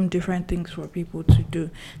random different things for people to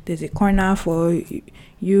do. There's a corner for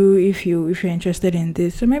you if you're interested in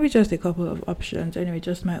this. So maybe just a couple of options. Anyway,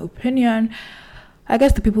 just my opinion. I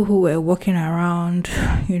guess the people who were walking around,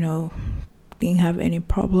 didn't have any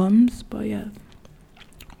problems, but yeah,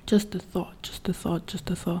 just a thought.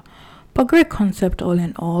 But great concept all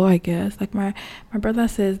in all, I guess. Like my brother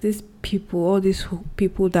says, all these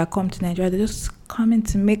people that come to Nigeria, they're just coming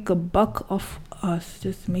to make a buck off us,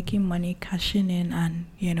 just making money, cashing in, and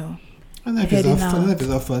I don't know if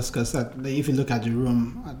it's off us, because if you look at the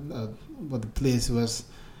room, what the place was,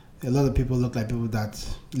 a lot of people look like people that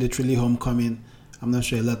literally homecoming. I'm not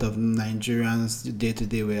sure a lot of Nigerians day to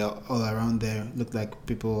day were all around there. Looked like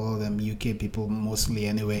people, all them UK people mostly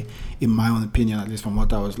anyway, in my own opinion, at least from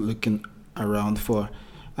what I was looking around for.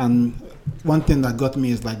 And one thing that got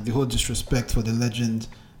me is like the whole disrespect for the legend,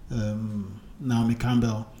 Naomi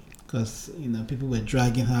Campbell, because people were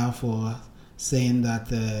dragging her for saying that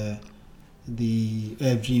the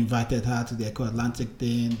FG invited her to the Echo Atlantic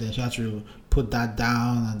thing, then she had to put that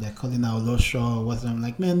down, and they're calling her Olosho or what. I'm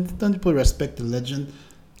like, man, don't people respect the legend?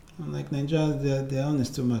 I'm like, Nigeria, they're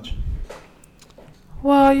honest too much.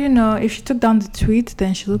 Well, if she took down the tweet,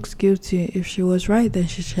 then she looks guilty. If she was right, then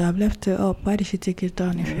she should have left it up. Why did she take it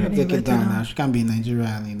down? If she take it down now, she can't be in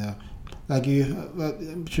Nigeria, Like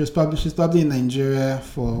she's probably in Nigeria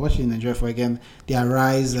for what's she in Nigeria for again? The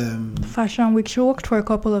Arise Fashion Week. She worked for a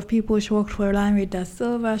couple of people. She worked for Lanre Da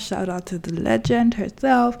Silva. Shout out to the legend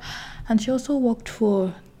herself, and she also worked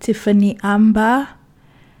for Tiffany Amber.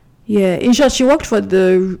 Yeah, in short, she worked for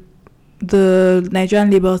the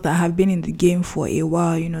Nigerian labels that have been in the game for a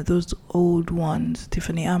while. Those old ones,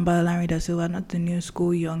 Tiffany Amber, Lanre Da Silva, not the new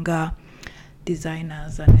school, younger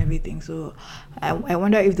designers and everything. So I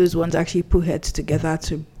wonder if those ones actually put heads together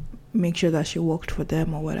to make sure that she worked for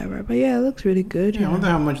them or whatever. But yeah, it looks really good. I wonder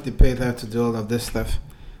how much they paid her to do all of this stuff.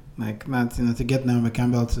 Like, not, to get Naomi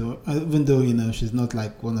Campbell to, even though, she's not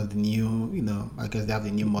like one of the new, I guess they have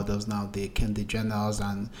the new models now, the Kendi Jenners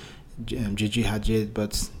and Gigi Hadid,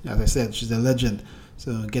 but as I said, she's a legend.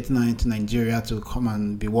 So getting her into Nigeria to come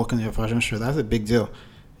and be working in a fashion show, that's a big deal.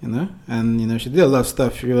 And she did a lot of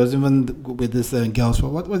stuff. She was even with this girls for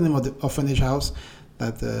what was the name of the orphanage house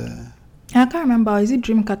that I can't remember. Is it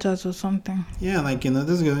Dreamcatchers or something? Yeah, like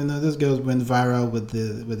this girl, this girl went viral with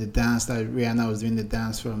the dance that Rihanna was doing, the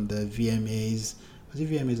dance from the VMAs. Was it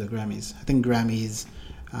VMAs or Grammys? I think Grammys.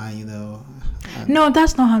 No,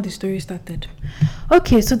 that's not how the story started.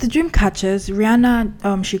 Okay, so the Dreamcatchers,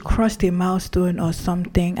 Rihanna, she crossed a milestone or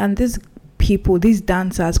something, and these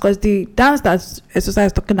dancers, because the dance that Esosa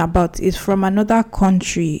is talking about is from another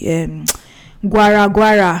country, Gwara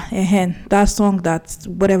Gwara, that song that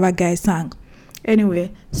whatever guy sang.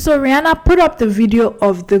 Anyway, so Rihanna put up the video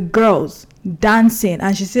of the girls dancing,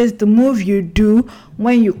 and she says the move you do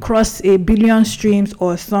when you cross 1 billion streams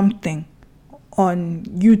or something on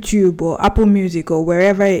YouTube or Apple Music or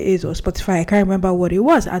wherever it is, or Spotify, I can't remember what it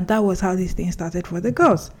was, and that was how this thing started for the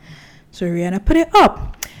girls. So Rihanna put it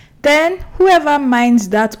up. Then whoever minds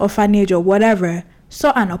that orphanage or whatever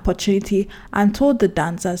saw an opportunity and told the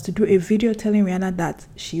dancers to do a video telling Rihanna that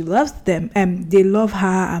she loves them and they love her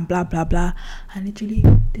and blah blah blah. And literally,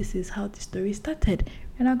 this is how the story started.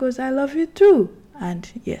 Rihanna goes, I love you too. And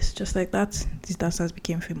yes, just like that, these dancers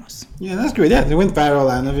became famous. Yeah, that's great. Yeah, they went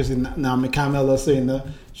viral, and obviously Naomi Campbell also,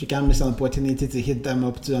 she can miss an opportunity to hit them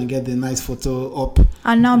up too and get the nice photo up.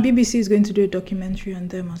 And now BBC is going to do a documentary on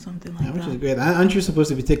them or something like that. Which is great. Aren't you supposed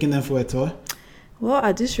to be taking them for a tour? Well,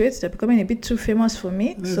 at this rate, they're becoming a bit too famous for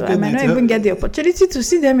me, so I might not even get the opportunity to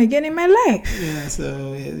see them again in my life.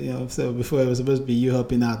 Yeah, so before it was supposed to be you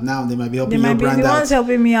helping out. Now they might be helping your brand out. They might be the ones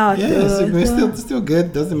helping me out. Yeah, still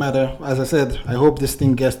good. Doesn't matter. As I said, I hope this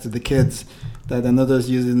thing gets to the kids, that they're not just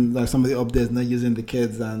using, like somebody up there is not using the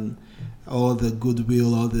kids, and all the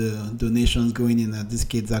goodwill, all the donations going in, that these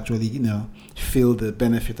kids actually, feel the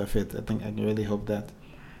benefit of it. I think I can really hope that.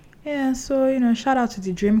 Yeah, so, shout out to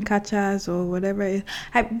the dream catchers or whatever.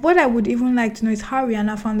 What I would even like to know is how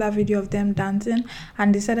Rihanna found that video of them dancing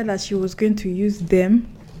and decided that she was going to use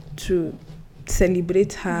them to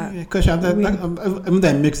celebrate her. Yeah, because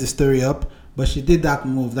I mix the story up, but she did that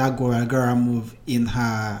move, that Gora Gora move, in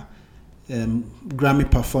her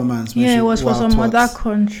Grammy performance. Yeah, it was for some other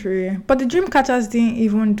country. But the dream catchers didn't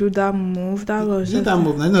even do that move. That was that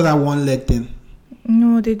move. I know that one leg thing.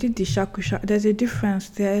 No, they did the shaku shaku. There's a difference.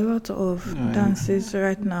 There are a lot of dances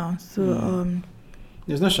right now. So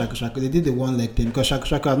there's no shaku shaku. They did the one leg thing because shaku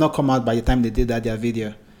shaku had not come out by the time they did their video.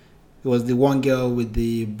 It was the one girl with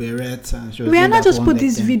the beret, and she was Rihanna just put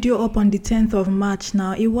this video up on the 10th of March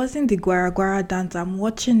now. It wasn't the Guara Guara dance. I'm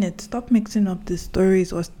watching it. Stop mixing up the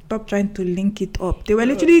stories or stop trying to link it up. They were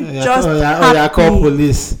literally call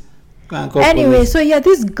police. Anyway, so yeah,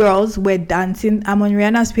 these girls were dancing. I'm on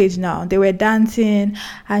Rihanna's page now. They were dancing,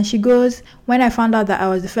 and she goes, when I found out that I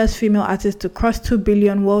was the first female artist to cross 2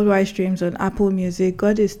 billion worldwide streams on Apple Music,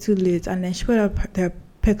 God is too late. And then she put up their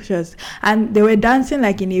pictures, and they were dancing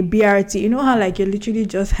like in a BRT. You know how like you're literally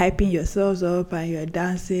just hyping yourselves up and you're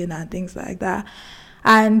dancing and things like that.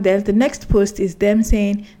 And then the next post is them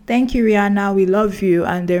saying, thank you, Rihanna, we love you.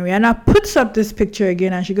 And then Rihanna puts up this picture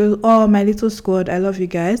again and she goes, oh, my little squad, I love you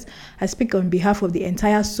guys. I speak on behalf of the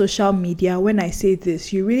entire social media when I say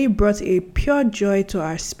this. You really brought a pure joy to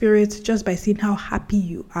our spirits just by seeing how happy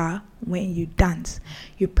you are when you dance.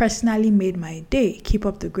 You personally made my day. Keep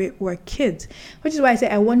up the great work, kids. Which is why I say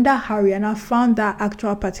I wonder how Rihanna found that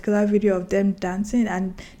actual particular video of them dancing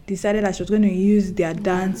and decided that she was going to use their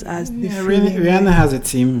dance as the Rihanna has a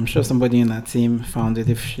team. I'm sure somebody in that team found it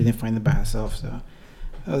if she didn't find it by herself. So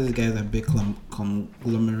all these guys are big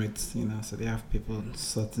conglomerates, so they have people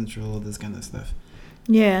sorting through all this kind of stuff.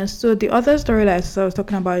 Yeah, so the other story that I was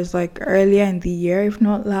talking about is like earlier in the year, if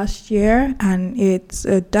not last year, and it's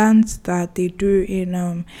a dance that they do in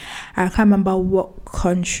I can't remember what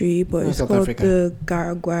country, but it's called Africa. The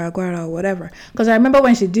Guara Guara or whatever. Because I remember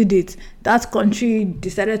when she did it, that country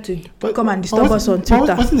decided to come and disturb us on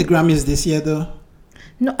Twitter. Wasn't the Grammys this year though?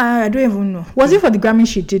 No, I don't even know. Was it for the Grammys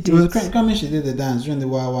she did it? It was the Grammys she did the dance during the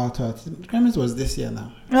Wild Wild Thoughts. The Grammys was this year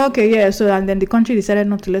now. Okay, yeah. So, and then the country decided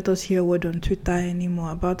not to let us hear a word on Twitter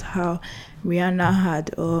anymore about how Rihanna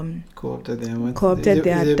had co-opted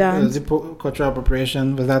their dance. Was it cultural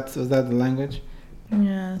appropriation? Was that the language?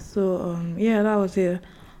 Yeah. So, that was it.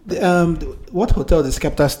 What hotel did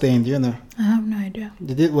Skepta stay in? Do you know? I have no idea.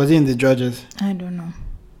 Was it in the Georges? I don't know.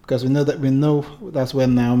 Because we know that's where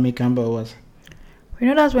Naomi Campbell was. We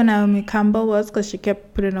know that's when Naomi Campbell was because she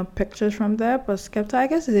kept putting up pictures from there. But Skepta, I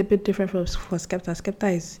guess, is a bit different for Skepta.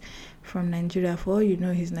 Skepta is from Nigeria. For all you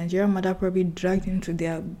know, his Nigerian mother probably dragged him to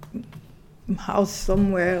their house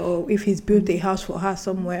somewhere, or if he's built a house for her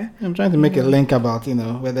somewhere. I'm trying to make a link about,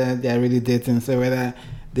 whether they are really dating. So whether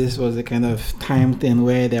this was a kind of time thing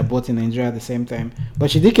where they're both in Nigeria at the same time. But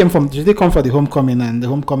she did come for the homecoming, and the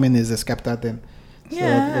homecoming is a Skepta thing.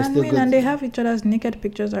 Yeah, so and they have each other's naked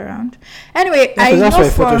pictures around. Anyway, I know for a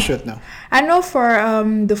photo shoot now. I know for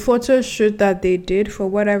the photo shoot that they did for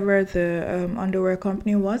whatever the underwear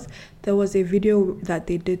company was, there was a video that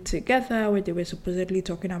they did together where they were supposedly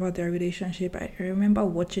talking about their relationship. I remember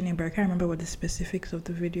watching it, but I can't remember what the specifics of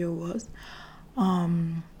the video was.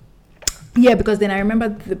 Yeah, because then I remember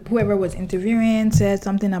whoever was interviewing said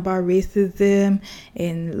something about racism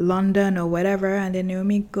in London or whatever, and then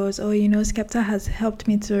Naomi goes, "Oh, Skepta has helped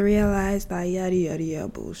me to realize that yada yada yada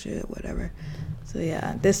bullshit, whatever." So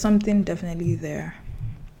yeah, there's something definitely there.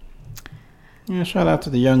 Yeah, shout out to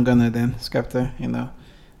the young gunner then, Skepta.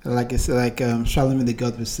 Like it's like Charlemagne the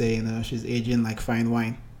God would say, she's aging like fine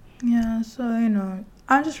wine. Yeah, so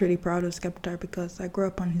I'm just really proud of Skepta because I grew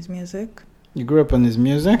up on his music. You grew up on his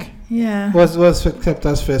music? Yeah. What's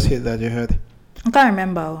Skepta's first hit that you heard? I can't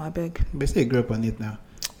remember. I beg. Basically, you grew up on it now.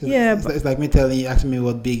 It's like me asking me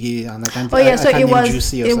what Biggie and I can't. Oh yeah, so it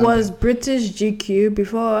was British GQ.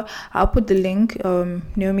 Before I'll put the link.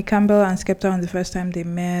 Naomi Campbell and Skepta on the first time they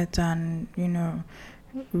met, and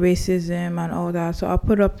racism and all that. So I'll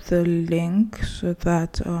put up the link so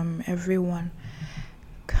that everyone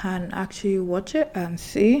can actually watch it and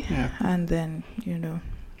see, and then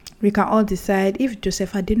we can all decide if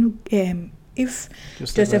Joseph Adenuga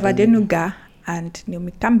and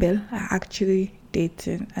Naomi Campbell are actually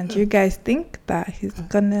dating. And do you guys think that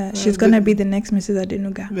she's gonna be the next Mrs.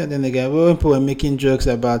 Adenuga? But then again, when people were making jokes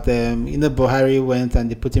about Buhari went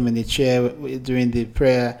and they put him in a chair during the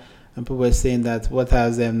prayer, and people were saying that what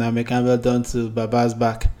has Naomi Campbell done to Baba's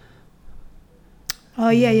back? Oh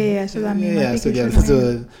yeah. So that means so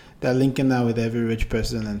they're linking now with every rich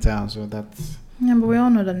person in town. So that's. Yeah, but we all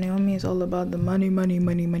know that Naomi is all about the money.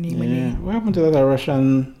 Yeah. What happened to that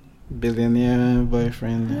Russian billionaire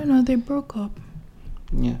boyfriend? I don't know, they broke up.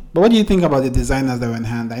 Yeah. But what do you think about the designers that were in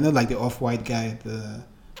hand? I know like the Off-White guy, the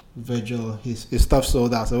Virgil, his stuff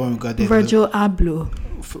sold out. So when we got there... Virgil Abloh,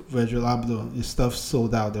 his stuff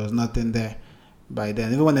sold out. There was nothing there by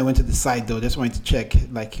then. Even when I went to the site though, just wanted to check,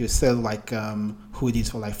 like he would sell like hoodies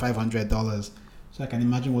for like $500. So I can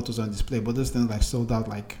imagine what was on display. But those things like sold out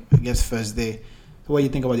like, I guess, first day. So what do you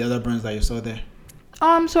think about the other brands that you saw there?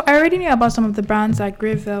 So I already knew about some of the brands like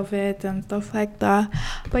Grey Velvet and stuff like that.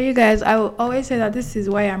 But you guys, I will always say that this is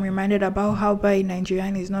why I'm reminded about how buying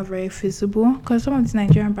Nigerian is not very feasible. Because some of these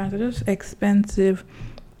Nigerian brands are just expensive.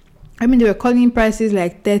 I mean, they were calling prices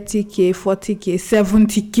like 30K, 40K,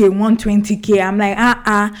 70K, 120K. I'm like,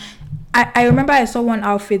 I remember I saw one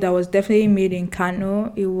outfit that was definitely made in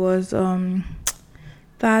Kano. It was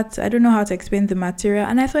that I don't know how to explain the material,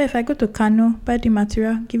 and I thought if I go to Kano, buy the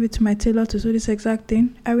material, give it to my tailor to sew this exact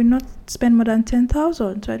thing, I will not spend more than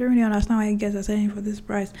 10,000. So I don't really understand why you guys are selling for this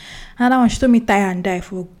price. Another one, she told me tie and dye.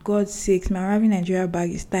 For God's sakes, my arriving Nigeria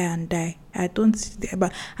bag is tie and dye. I don't see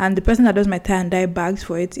the, and the person that does my tie and dye bags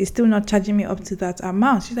for it is still not charging me up to that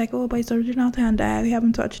amount. She's like, oh, but it's original tie and dye, we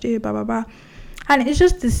haven't touched it, blah blah blah. And it's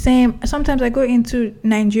just the same. Sometimes I go into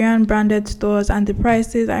Nigerian branded stores and the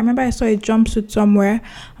prices. I remember I saw a jumpsuit somewhere.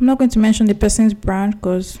 I'm not going to mention the person's brand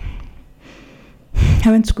because I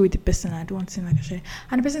went to school with the person. I don't want to seem like a shit.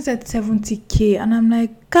 And the person said 70K. And I'm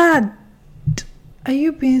like, God, are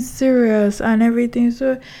you being serious and everything?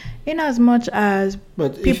 So in as much as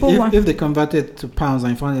if they converted to pounds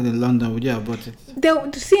and found it in London, would you have bought it?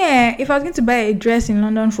 If I was going to buy a dress in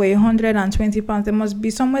London for £120, there must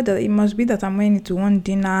be somewhere that it must be that I'm wearing it to one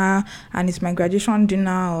dinner and it's my graduation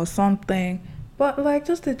dinner or something. But like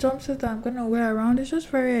just the jumpsuit that I'm gonna wear around, it's just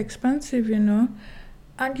very expensive, and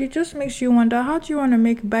it just makes you wonder, how do you want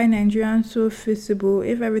to buy Nigerian so feasible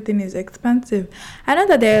if everything is expensive? I know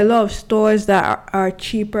that there are a lot of stores that are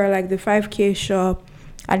cheaper, like the 5K shop,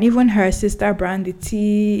 and even her sister brand, the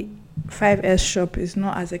T5S shop, is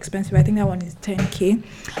not as expensive. I think that one is 10K.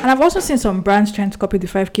 And I've also seen some brands trying to copy the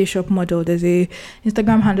 5K shop model. There's a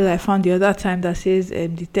Instagram handle I found the other time that says the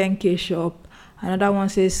 10K shop. Another one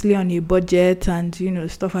says slay on a budget, and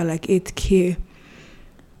stuff at like 8K.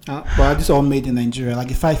 But it's all made in Nigeria. Like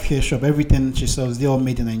a 5K shop, everything she sells, they're all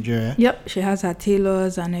made in Nigeria. Yep, she has her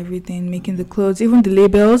tailors and everything making the clothes. Even the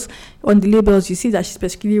labels, on the labels, you see that she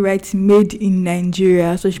specifically writes made in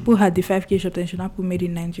Nigeria. So she put her the 5K shop, then she not put made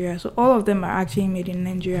in Nigeria. So all of them are actually made in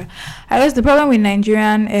Nigeria. I guess the problem with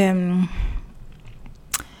Nigerian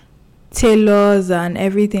tailors and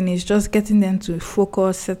everything is just getting them to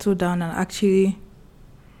focus, settle down, and actually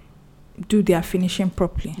do their finishing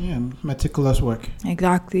properly. Yeah, meticulous work.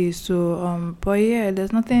 Exactly. So but yeah,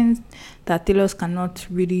 there's nothing that tailors cannot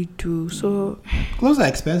really do. So clothes are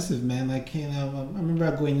expensive, man. Like I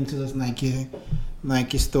remember going into this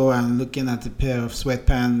Nike store and looking at a pair of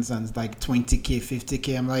sweatpants and it's like 20K,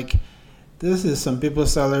 50K. I'm like, this is some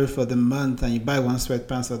people's salary for the month, and you buy one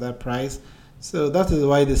sweatpants for that price. So that is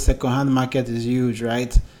why the second-hand market is huge,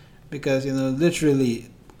 right? Because literally,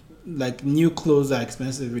 like new clothes are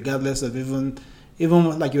expensive regardless of even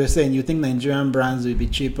like you were saying, you think Nigerian brands will be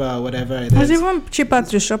cheaper or whatever it is. It's even cheaper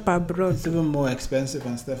to shop abroad. It's even more expensive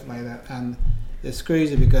and stuff like that. And it's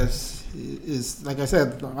crazy because it's like I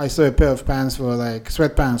said, I saw a pair of pants for like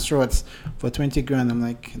sweatpants, shorts for 20 grand. I'm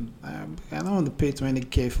like, I don't want to pay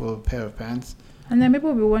 20K for a pair of pants. And then people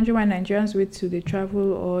will be wondering why Nigerians wait till they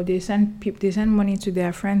travel or they send money to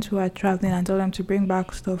their friends who are traveling and tell them to bring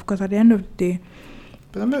back stuff. Because at the end of the day,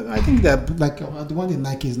 but I think that like the one in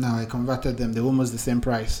Nikes now, I converted them. They're almost the same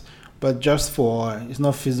price, but just for it's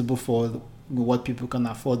not feasible for what people can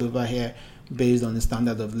afford over here based on the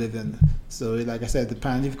standard of living. So like I said, the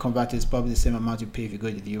pound if you convert it, it's probably the same amount you pay if you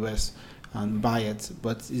go to the US and buy it,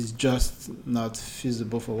 but it's just not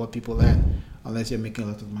feasible for what people earn unless you're making a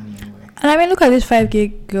lot of money anyway. And I mean, look at this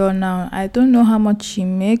 5K girl now. I don't know how much she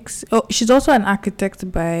makes. Oh, she's also an architect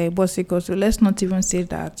by Bosiko, so let's not even say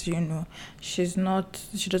that, she doesn't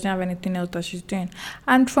have anything else that she's doing.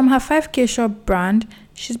 And from her 5K shop brand,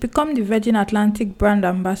 she's become the Virgin Atlantic brand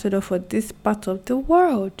ambassador for this part of the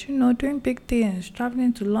world, doing big things,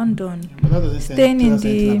 traveling to London, But that doesn't staying in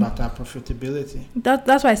anything about our profitability.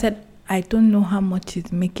 That's why I said I don't know how much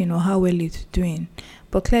it's making or how well it's doing.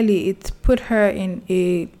 But clearly it's put her in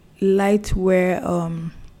a light where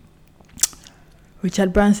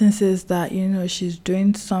Richard Branson says that, she's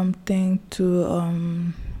doing something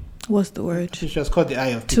to what's the word? She's just caught the eye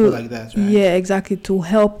of people like that, right? Yeah, exactly. To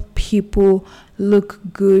help people look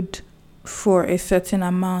good for a certain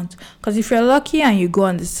amount. Because if you're lucky and you go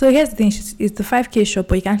on this, so here's the thing, it's the 5K shop,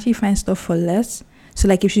 but you can actually find stuff for less. So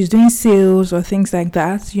like if she's doing sales or things like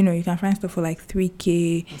that, you can find stuff for like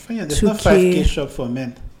 3K, There's 2K. no 5K shop for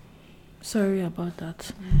men. Sorry about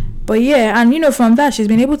that. But yeah, and from that, she's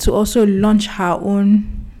been able to also launch her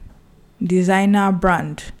own designer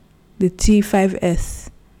brand, the T5S.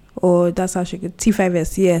 Or that's how she could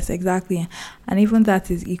T5S, yes, exactly. And even that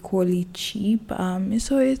is equally cheap.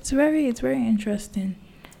 So it's very interesting.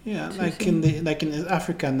 Yeah, in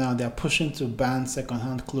Africa now, they're pushing to ban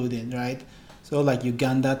secondhand clothing, right? So like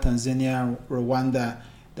Uganda, Tanzania, Rwanda,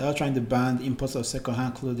 they're all trying to ban imports of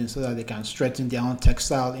secondhand clothing so that they can strengthen their own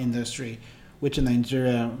textile industry. Which in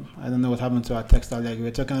Nigeria, I don't know what happened to our textile. Like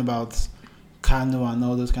we're talking about Kano and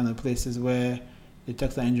all those kind of places where the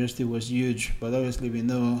textile industry was huge, but obviously we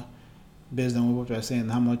know, based on what we're saying,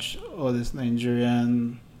 how much all these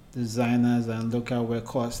Nigerian designers and local wear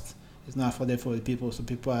cost. It's not affordable for the people, so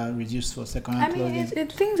people are reduced for second-hand clothing.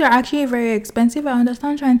 Things are actually very expensive. I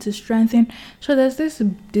understand trying to strengthen. So there's this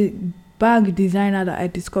bag designer that I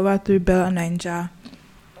discovered through Bella Ninja,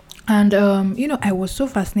 and I was so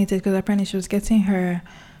fascinated because apparently she was getting her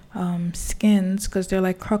skins, because they're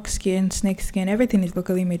like croc skin, snake skin, everything is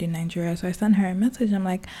locally made in Nigeria. So I sent her a message. I'm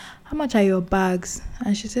like, how much are your bags?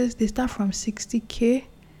 And she says they start from 60K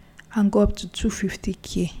and go up to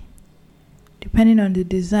 250K, depending on the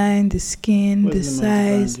design, the skin, the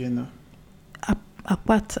size.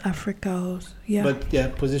 Apart Africa, yeah. But they're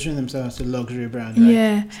positioning themselves as a luxury brand, right?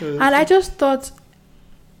 Yeah. So and I just thought,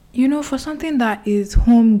 for something that is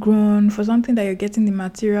homegrown, for something that you're getting the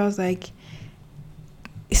materials, like,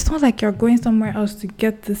 it's not like you're going somewhere else to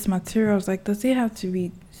get these materials. Like, does it have to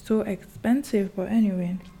be so expensive? But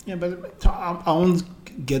anyway. Yeah, but I won't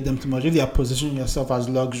get them too much. If they are positioning yourself as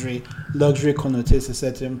luxury connotates a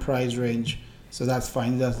certain price range, so that's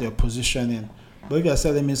fine. That's their positioning. But if you're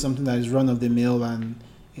selling me something that is run of the mill and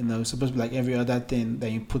it's supposed to be like every other thing,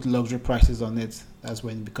 then you put luxury prices on it, that's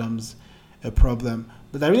when it becomes a problem.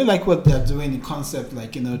 But I really like what they're doing in concept,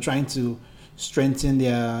 like trying to strengthen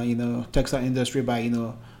their textile industry by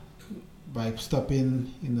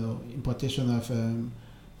stopping importation of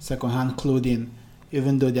secondhand clothing,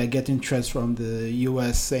 even though they're getting threats from the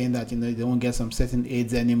US saying that they won't get some certain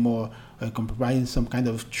aids anymore, or providing some kind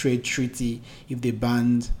of trade treaty if they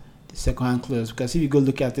banned the secondhand clothes. Because if you go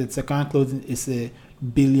look at it, secondhand clothing is a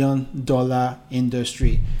 $1 billion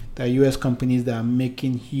industry. There are US companies that are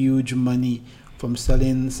making huge money from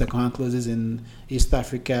selling secondhand clothes in East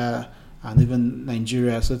Africa and even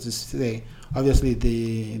Nigeria, so to say. Obviously,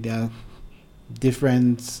 there are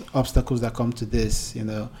different obstacles that come to this.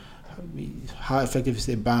 How effective is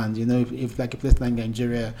a ban? If like a place like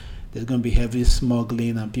Nigeria, there's going to be heavy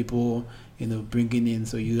smuggling and people, bringing in,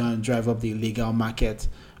 so you're going to drive up the illegal market.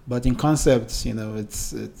 But in concept,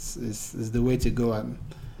 it's the way to go, and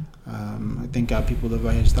I think our people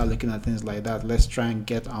over here start looking at things like that. Let's try and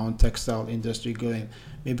get our own textile industry going.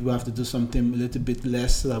 Maybe we'll have to do something a little bit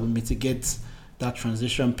less so that we mitigate that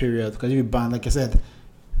transition period. Because if you ban, like I said,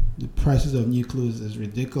 the prices of new clothes is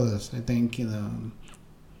ridiculous. I think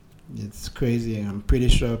it's crazy. I'm pretty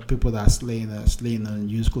sure people that are slaying on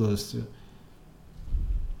used clothes too.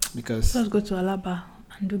 Because let's go to Alaba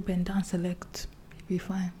and do bend down select. It'll be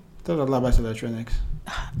fine. Talk about Alaba Electronics.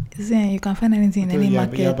 You can find anything in any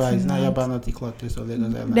market. Yaba is not Yaba, not the clock place of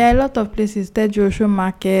Lagos Island. There are a lot of places, Tejo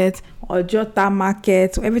Market or Jota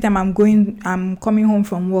Market. So every time I'm coming home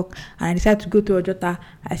from work and I decide to go to Ojota,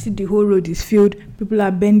 I see the whole road is filled. People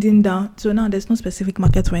are bending down. So now there's no specific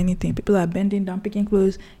market for anything. People are bending down, picking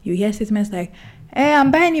clothes. You hear statements like, "Hey,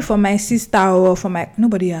 I'm buying it for my sister or for my..."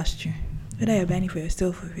 Nobody asked you whether you're buying it for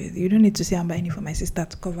yourself or you don't need to say I'm buying it for my sister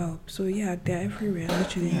to cover up. So yeah, they're everywhere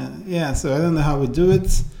literally. Yeah. So I don't know how we do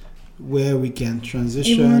it, where we can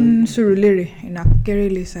transition. Even Surulere in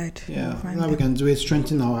Akerele side. Yeah, now we can do it,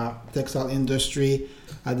 strengthen our textile industry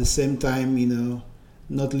at the same time,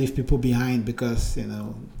 not leave people behind, because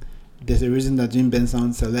there's a reason that Jim Ben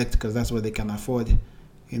Sound select, because that's what they can afford.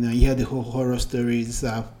 You hear the whole horror stories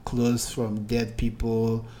of clothes from dead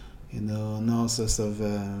people. And all sorts of.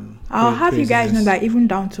 I'll have you guys know that even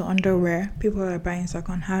down to underwear, people are buying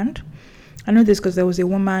second hand. I know this because there was a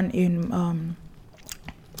woman in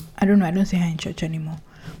I don't know, I don't see her in church anymore,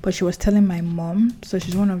 but she was telling my mom. So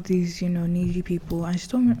she's one of these, needy people, and she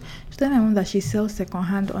told my mom that she sells second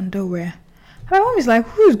hand underwear. And my mom is like,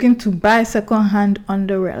 who is going to buy second hand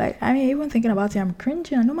underwear? Like, I mean, even thinking about it, I'm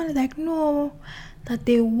cringing. And no man is like, no, that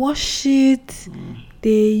they wash it.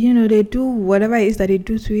 They do whatever it is that they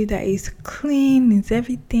do to it, that is clean, it's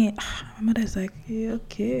everything. My mother's like, yeah,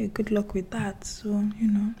 okay, good luck with that. So,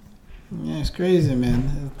 Yeah, it's crazy,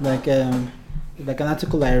 man. Like an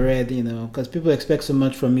article I read, because people expect so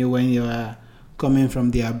much from you when you are coming from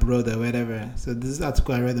the abroad or whatever. So this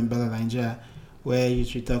article I read in Bella Nigeria, where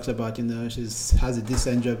she talks about, she has a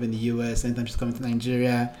decent job in the US. Anytime she's coming to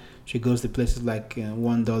Nigeria, she goes to places like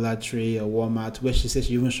 $1 Tree or Walmart, where she says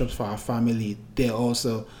she even shops for her family there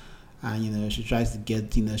also. And, she tries to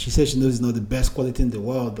get, she says she knows it's not the best quality in the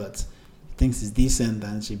world, but thinks it's decent,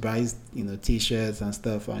 and she buys, T-shirts and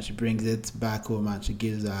stuff, and she brings it back home and she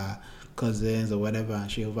gives her cousins or whatever. And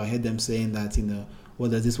she overheard them saying that,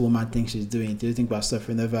 what does this woman think she's doing? Do you think we're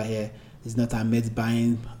suffering over here? It's not our mates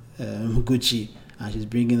buying Gucci, and she's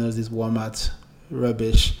bringing us this Walmart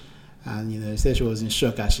rubbish. And she said she was in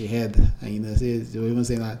shock as she heard, and they were even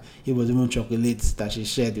saying that it was even chocolates that she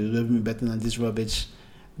shared. It was even better than this rubbish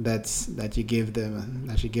that you gave them, and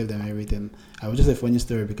that she gave them everything. It was just a funny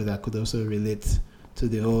story, because I could also relate to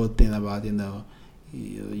the whole thing about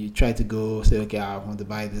you try to go say, okay, I want to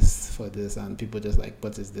buy this for this, and people just like,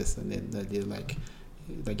 what is this? And then they're like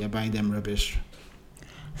you're buying them rubbish.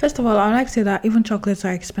 First of all, I'd like to say that even chocolates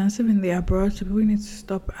are expensive in the abroad, so people need to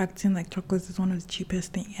stop acting like chocolates is one of the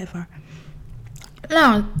cheapest things ever.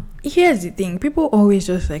 Now, here's the thing. People always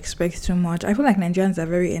just expect too much. I feel like Nigerians are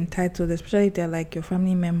very entitled, especially if they're like your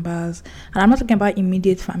family members. And I'm not talking about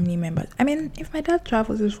immediate family members. I mean, if my dad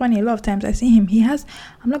travels, it's funny, a lot of times I see him. He has,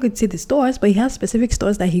 I'm not going to say the stores, but he has specific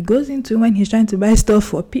stores that he goes into when he's trying to buy stuff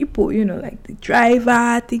for people, like the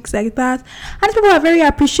driver, things like that. And people are very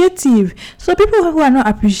appreciative. So people who are not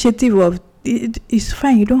appreciative of it, it's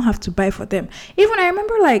fine. You don't have to buy for them. Even I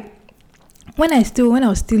remember when I was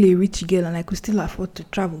still a rich girl and I could still afford to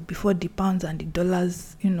travel before the pounds and the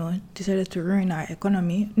dollars, decided to ruin our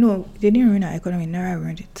economy. No, they didn't ruin our economy. Naira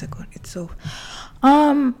ruined itself.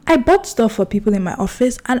 I bought stuff for people in my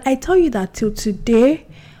office, and I tell you that till today,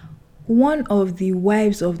 one of the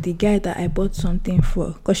wives of the guy that I bought something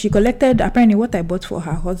for, because she collected apparently what I bought for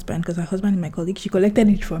her husband, because her husband is my colleague, she collected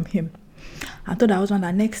it from him. I told her husband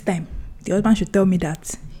that next time the husband should tell me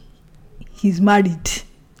that he's married.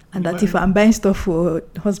 And that if I'm buying stuff for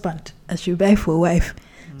husband, I should buy for wife.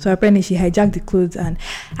 So apparently she hijacked the clothes. And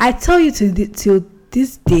I tell you till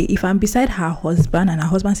this day, if I'm beside her husband and her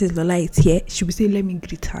husband says Lola is here, she will say, let me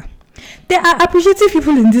greet her. There are appreciative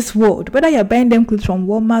people in this world, whether you're buying them clothes from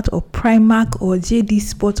Walmart or Primark or JD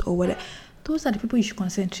Sports or whatever. Those are the people you should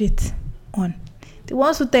concentrate on. The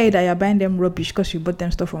ones who tell you that you're buying them rubbish because you bought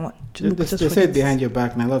them stuff from what? They say it behind your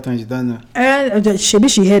back, and a lot of times you don't know.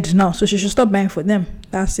 She heard now, so she should stop buying for them.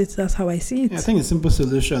 That's it. That's how I see it. Yeah, I think it's a simple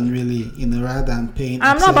solution, really, rather than paying.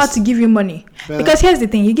 I'm not about to give you money, because here's the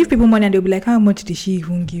thing: you give people money and they'll be like, "How much did she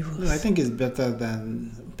even give us?" No, I think it's better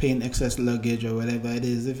than paying excess luggage or whatever it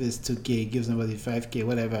is. If it's 2K, give somebody 5K,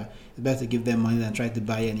 whatever. It's better to give them money than try to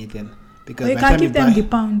buy anything. Because you can't give them the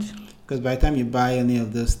pound. Because by the time you buy any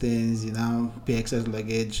of those things, you now pay excess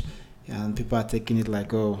luggage, and people are taking it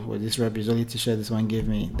like, oh, well, this rubbish, only t-shirt this one gave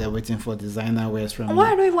me. They're waiting for designer wears from What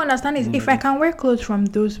I don't even understand is if I can wear clothes from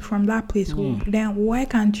that place, then why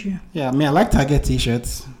can't you? Yeah, I mean, I like Target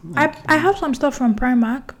t-shirts. I have some stuff from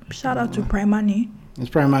Primark. Shout out to Primani. It's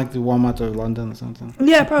Primark, the Walmart of London or something.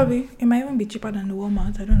 Yeah, probably. It might even be cheaper than the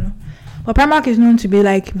Walmart. I don't know. But Primark is known to be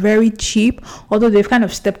like very cheap, although they've kind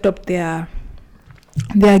of stepped up their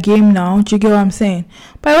their game now. Do you get what I'm saying?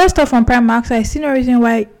 But I buy stuff from Primark, so I see no reason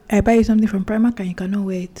why I buy you something from Primark and you cannot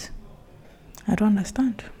wear it. I don't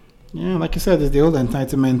understand. Yeah, like you said, there's the old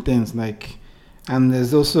entitlement things, like, and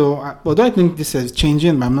there's also, although I think this is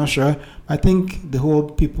changing, but I'm not sure. I think the whole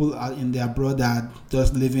people are in the abroad are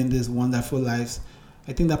just living these wonderful lives.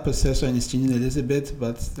 I think that perception is changing a little bit,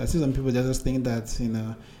 but I see some people that just think that,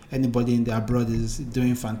 anybody in the abroad is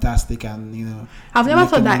doing fantastic, and I've never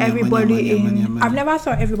thought that money, everybody money. I've never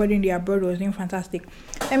thought everybody in the abroad was doing fantastic.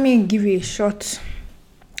 Let me give you a short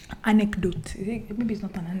anecdote. Maybe it's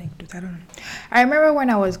not an anecdote, I don't know. I remember when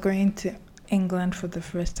I was going to England for the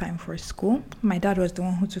first time for school. My dad was the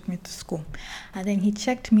one who took me to school, and then he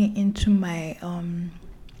checked me into my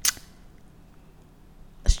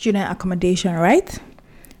student accommodation, right?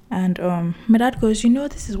 And my dad goes,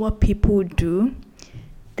 this is what people do.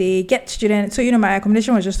 They get students. So my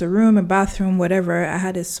accommodation was just a room, a bathroom, whatever. I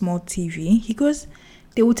had a small TV. He goes,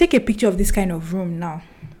 they will take a picture of this kind of room now,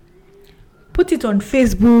 put it on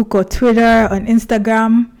Facebook or Twitter, on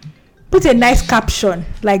Instagram, put a nice caption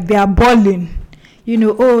like they are balling.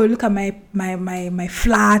 Oh, look at my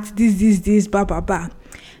flat, this, blah, blah, blah.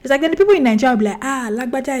 It's like then the people in Nigeria will be like,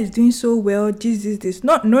 Lagbaja is doing so well, this.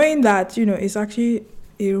 Not knowing that, it's actually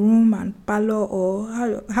a room and parlor,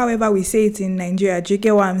 or however we say it in Nigeria. Do you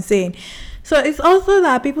get what I'm saying? So it's also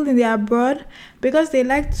that people in the abroad, because they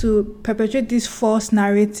like to perpetuate this false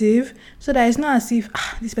narrative, so that it's not as if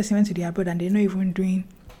this person went to the abroad and they're not even doing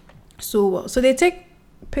so well. So they take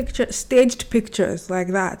staged pictures like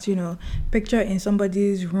that, picture in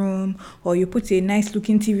somebody's room, or you put a nice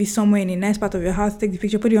looking TV somewhere in a nice part of your house, take the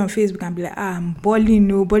picture, put it on Facebook and be like, I'm balling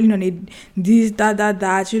on it, this, that,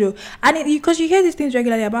 and because you hear these things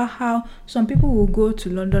regularly about how some people will go to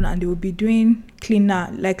London and they will be doing cleaner,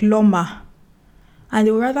 like Loma, and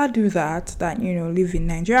they would rather do that than live in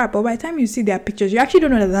Nigeria. But by the time you see their pictures, you actually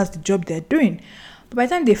don't know that that's the job they're doing. But by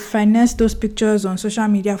the time they finance those pictures on social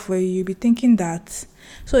media for you, you'll be thinking that.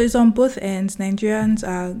 So it's on both ends. Nigerians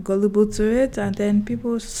are gullible to it, and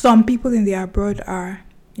then some people in the abroad are,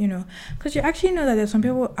 because you actually know that there's some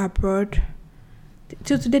people abroad,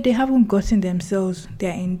 till today they haven't gotten themselves.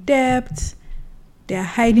 They're in debt, they're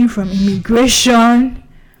hiding from immigration,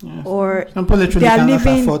 yes. Or some people literally cannot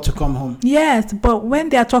afford to come home. Yes, but when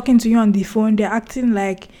they're talking to you on the phone, they're acting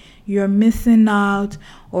like you're missing out,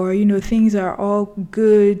 or things are all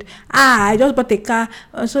good. I just bought a car.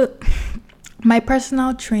 So my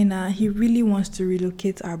personal trainer, he really wants to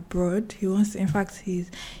relocate abroad. He wants to, in fact,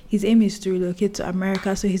 his aim is to relocate to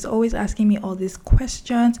America. So he's always asking me all these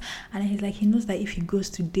questions, and he's like, he knows that if he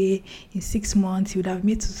goes today, in 6 months, he would have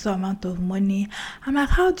made some amount of money. I'm like,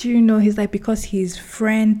 how do you know? He's like, because his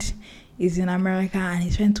friend is in America, and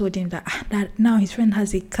his friend told him that now his friend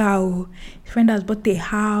has a car, his friend has bought a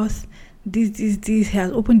house, this, he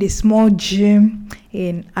has opened a small gym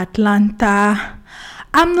in Atlanta.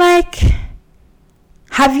 I'm like,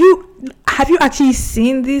 have you actually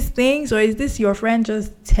seen these things, or is this your friend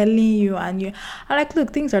just telling you? And I'm like,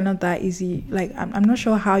 look, things are not that easy. Like, I'm not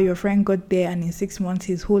sure how your friend got there and in 6 months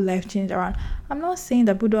his whole life changed around. I'm not saying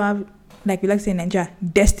that people don't have, like we like to say in Nigeria,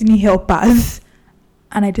 destiny helpers.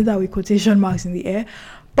 And I did that with quotation marks in the air.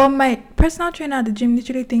 But my personal trainer at the gym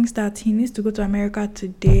literally thinks that he needs to go to America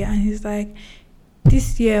today, and he's like,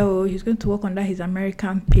 this year, he's going to work under his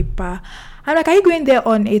American paper. I'm like, are you going there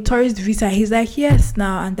on a tourist visa? He's like, yes,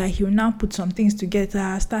 now, and that he will now put some things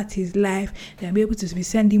together, start his life, then be able to be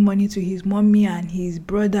sending money to his mommy and his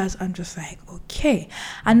brothers. I'm just like, okay.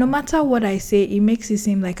 And no matter what I say, it makes it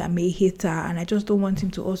seem like I'm a hater, and I just don't want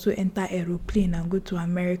him to also enter aeroplane and go to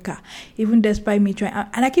America, even despite me trying.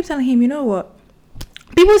 And I keep telling him, you know what?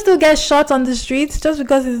 People still get shot on the streets just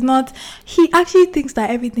because it's not. He actually thinks that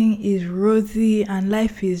everything is rosy and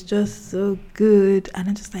life is just so good. And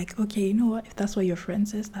I'm just like, okay, you know what? If that's what your friend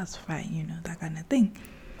says, that's fine, that kind of thing.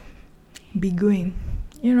 Be going.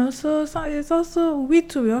 So it's also, we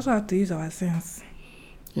also have to use our sense.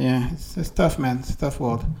 Yeah, it's tough, man. It's a tough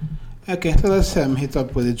world. Okay, so let's hit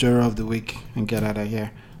up with the Joro of the week and get out of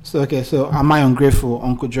here. So am I ungrateful,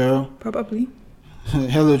 Uncle Joro? Probably.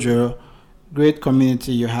 Hello, Joro. Great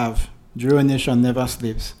community you have. Joro Nation never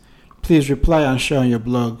sleeps. Please reply and share on your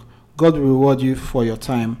blog. God will reward you for your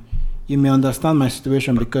time. You may understand my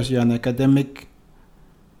situation because you're an academic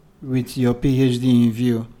with your PhD in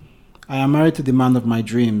view. I am married to the man of my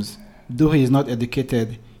dreams. Though he is not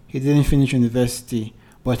educated, he didn't finish university,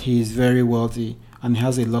 but he is very wealthy and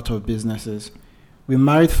has a lot of businesses. We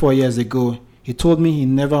married 4 years ago. He told me he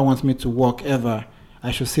never wants me to work ever. I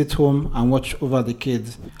should sit home and watch over the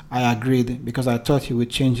kids. I agreed because I thought he would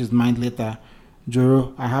change his mind later.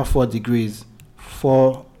 Joro, I have 4 degrees.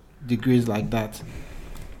 4 degrees like that.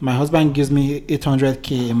 My husband gives me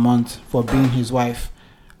 800k a month for being his wife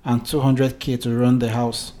and 200k to run the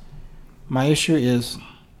house. My issue is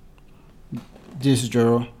this,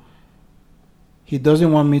 Joro. He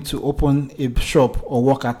doesn't want me to open a shop or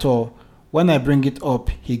work at all. When I bring it up,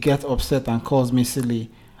 he gets upset and calls me silly.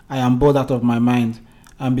 I am bored out of my mind.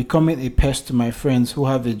 I'm becoming a pest to my friends who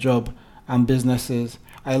have a job and businesses.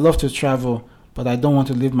 I love to travel, but I don't want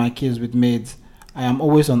to leave my kids with maids. I am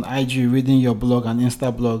always on IG reading your blog and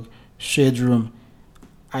Insta blog, Shade Room.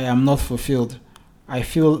 I am not fulfilled. I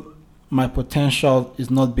feel my potential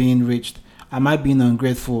is not being reached. Am I being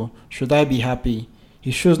ungrateful? Should I be happy?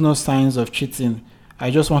 He shows no signs of cheating.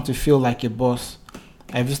 I just want to feel like a boss.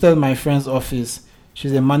 I visited my friend's office.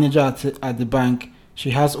 She's a manager at the bank. She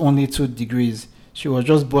has only 2 degrees. She was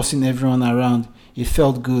just bossing everyone around. It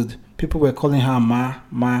felt good. People were calling her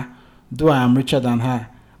Ma. Though I am richer than her,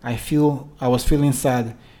 I was feeling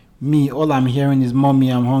sad. Me, all I'm hearing is mommy,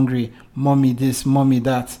 I'm hungry. Mommy this, mommy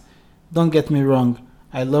that. Don't get me wrong.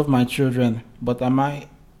 I love my children, but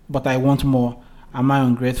I want more. Am I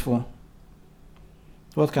ungrateful?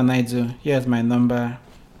 What can I do? Here's my number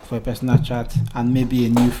for a personal chat and maybe a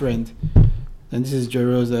new friend. And this is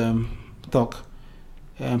Joro's talk.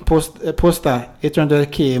 Poster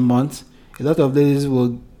 800k a month. A lot of ladies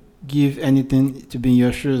will give anything to be in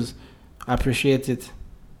your shoes. Appreciate it.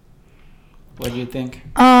 What do you think?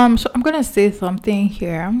 So I'm gonna say something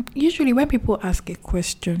here. Usually when people ask a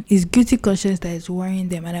question, it's guilty conscience that is worrying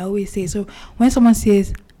them, and I always say, so when someone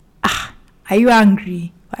says, are you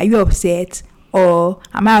angry? Are you upset? Or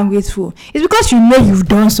am I ungrateful? It's because you know you've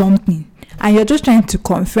done something and you're just trying to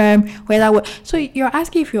confirm whether so you're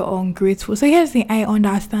asking if you're ungrateful. So here's the thing, I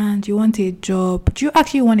understand you want a job. Do you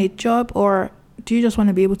actually want a job, or do you just want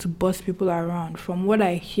to be able to boss people around? From what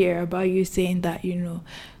I hear about you saying that,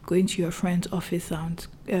 going to your friend's office sounds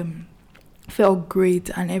felt great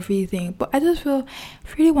and everything, but I just feel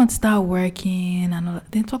if you really want to start working and all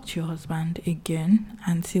that, then talk to your husband again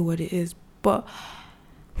and see what it is. But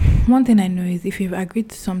one thing I know is if you've agreed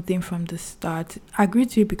to something from the start, agree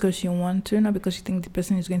to it because you want to, not because you think the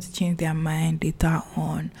person is going to change their mind later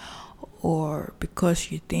on, or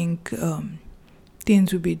because you think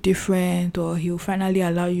things will be different, or he'll finally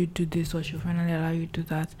allow you to do this, or she'll finally allow you to do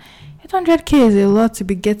that. 800k is a lot to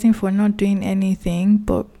be getting for not doing anything,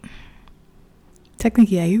 but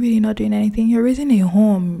technically, are you really not doing anything? You're raising a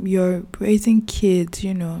home, you're raising kids,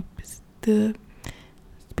 the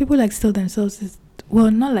people like Still Themselves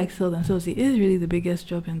not like Still Themselves, it is really the biggest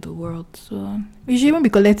job in the world. So you should even be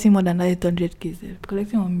collecting more than 800k,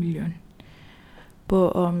 collecting 1 million.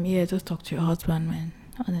 But just talk to your husband, man.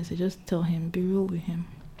 Honestly, just tell him, be real with him.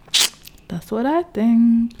 That's what I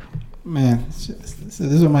think. Man, so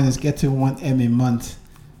this woman is getting 1M a month.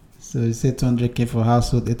 So you say 200k for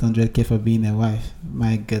household, 800k for being a wife.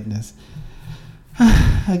 My goodness.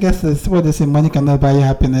 I guess that's what they say, money cannot buy you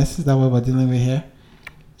happiness. Is that what we're dealing with here?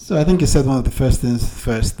 So I think you said one of the first things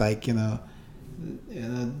first, like,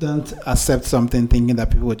 don't accept something thinking that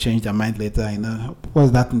people will change their mind later.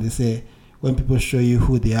 What's that thing they say? When people show you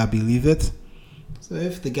who they are, believe it. So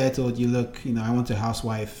if the guy told you, look, I want a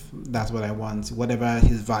housewife, that's what I want, whatever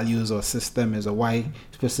his values or system is, or why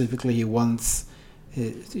specifically he wants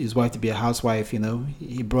his wife to be a housewife,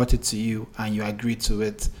 he brought it to you and you agreed to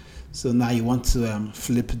it. So now you want to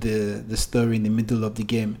flip the story in the middle of the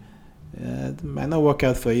game. It might not work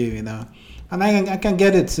out for you, And I can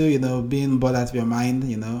get it too, being bored out of your mind,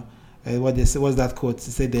 What they say, what's that quote?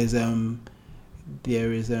 They say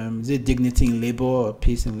there is is it dignity in labor or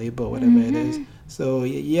peace in labor, or whatever it is. So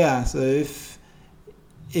so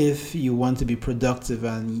if you want to be productive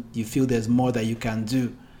and you feel there's more that you can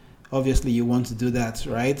do, obviously you want to do that,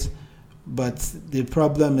 right? But the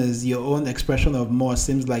problem is your own expression of more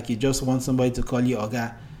seems like you just want somebody to call you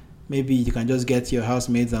Oga. Maybe you can just get your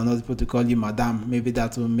housemates and other people to call you Madam. Maybe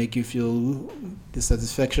that will make you feel the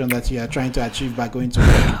satisfaction that you are trying to achieve by going to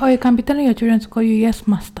work. Or you can be telling your children to call you Yes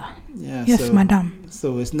Master. Yeah, yes, Madam.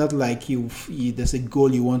 So it's not like you there's a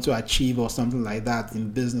goal you want to achieve or something like that in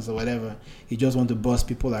business or whatever. You just want to boss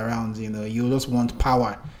people around. You just want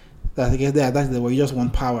power. That's the way. You just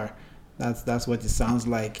want power. That's what it sounds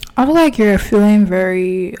like. I feel like you're feeling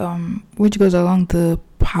very which goes along the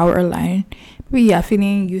power line. Maybe you're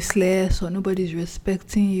feeling useless, or nobody's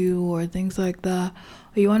respecting you, or things like that.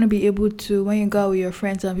 Or you want to be able to, when you go out with your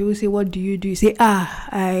friends and people say, what do? You say,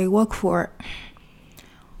 I work for.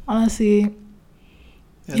 Honestly,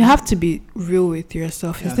 you have to be real with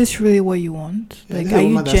yourself. Is this really what you want? Are you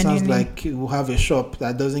genuinely? That sounds like you have a shop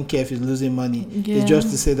that doesn't care if it's losing money. It's just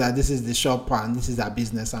to say that this is the shop and this is our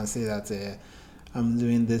business, and say that I'm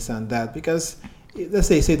doing this and that. Because let's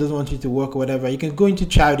say he doesn't want you to work or whatever, you can go into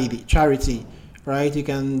charity, right? You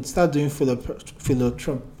can start doing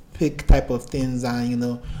philanthropic type of things,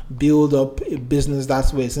 and build up a business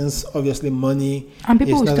that way. Since obviously money And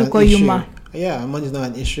people is will not still an call issue. you ma. Yeah, money is not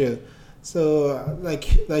an issue. So like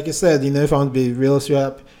you said, if I want to be real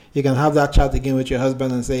straight, you can have that chat again with your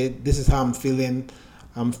husband and say, this is how I'm feeling.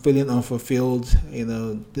 I'm feeling unfulfilled.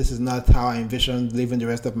 This is not how I envisioned living the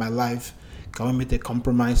rest of my life. Can we make a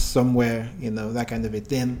compromise somewhere? That kind of a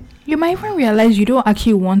thing. You might even realize you don't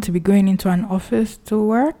actually want to be going into an office to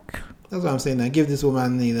work. That's what I'm saying. I give this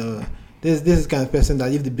woman, this is kind of person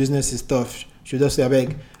that if the business is tough, she'll just say, I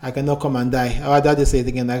beg, I cannot come and die. Or I'd rather say it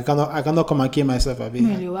again. I cannot come and kill myself. I beg.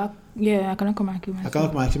 Yeah, I cannot come and kill myself. I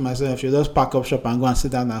cannot come and kill myself. She'll just pack up shop and go and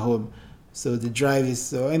sit down at home. So the drive is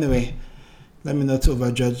so. Anyway, let me not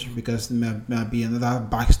overjudge because there may be another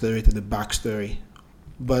backstory to the backstory.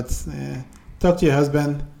 But talk to your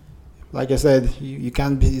husband. Like I said, you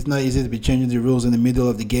can't be. It's not easy to be changing the rules in the middle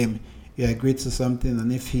of the game. You agreed to something,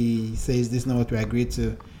 and if he says this is not what we agreed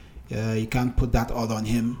to, you can't put that all on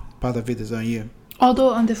him. Part of it is on you. Although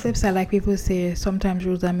on the flip side, like people say, sometimes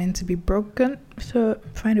rules are meant to be broken. So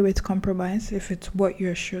find a way to compromise if it's what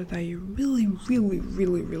you're sure that you really, really,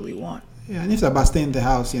 really, really want. Yeah, and if it's about staying in the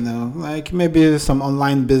house, like maybe some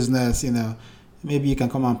online business, maybe you can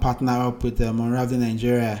come and partner up with Unraveling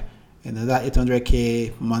Nigeria. That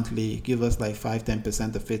 800K monthly, give us like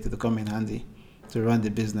 5-10% of it to come in handy to run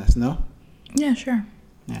the business, no? Yeah, sure.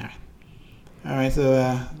 Yeah. All right, so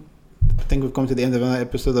I think we've come to the end of another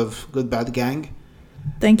episode of Good Bad Gang.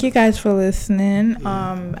 Thank you guys for listening.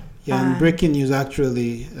 And breaking news,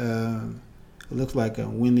 actually, it looks like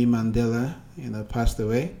Winnie Mandela, passed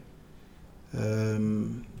away. I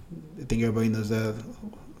think everybody knows that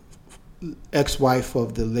ex-wife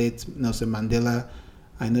of the late Nelson Mandela.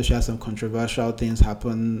 I know she had some controversial things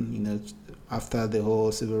happen, after the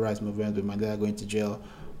whole civil rights movement with Mandela going to jail.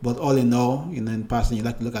 But all in all, in passing, you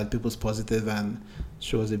like to look at people's positive, and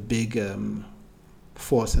she was a big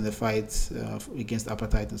force in the fight against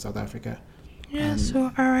apartheid in South Africa. Yeah,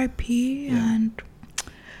 so R.I.P. And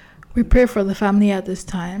we pray for the family at this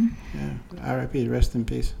time. Yeah, R.I.P. Rest in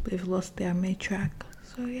peace. They've lost their matriarch.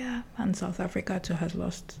 So yeah, and South Africa too has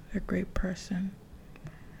lost a great person.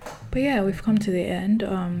 But yeah, we've come to the end.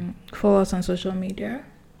 Follow us on social media.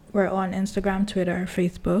 We're on Instagram, Twitter,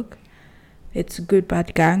 Facebook. It's Good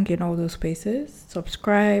Bad Gang in all those places.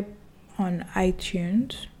 Subscribe on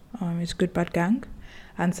iTunes. It's Good Bad Gang.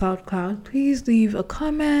 And SoundCloud. Please leave a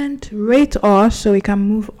comment. Rate us so we can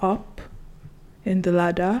move up in the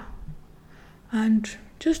ladder. And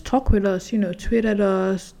just talk with us. Tweet at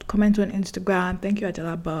us. Comment on Instagram. Thank you,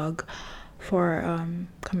 Adela Bug, for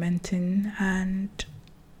commenting. And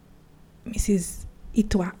Mrs.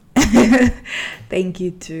 Itwa. Thank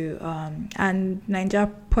you to and Ninja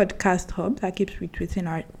Podcast Hub that keeps retweeting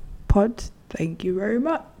our pods. Thank you very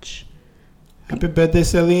much. Happy birthday,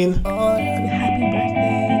 Celine. Happy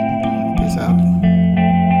birthday. Peace out.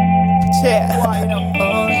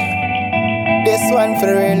 This one for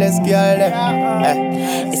the realest girl.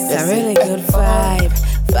 It's a really good vibe.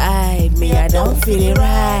 Me, I don't feel it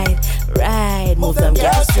right. Move them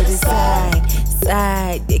girls to the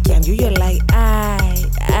side. They can do you like I.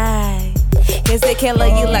 Cause they can't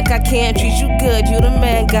love you like I can, treat you good. You the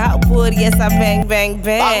man, got wood, yes I bang, bang,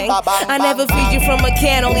 bang. I never feed you from a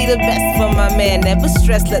can, only the best for my man. Never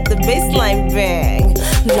stress, let the bassline bang.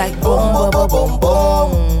 Like boom, boom, boom, boom,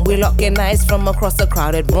 boom. We locking eyes from across a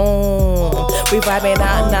crowded room. We vibing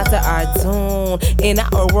out, not to our tune. In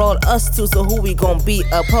our world, us two, so who we gon' be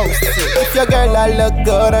opposed to? If your girl I look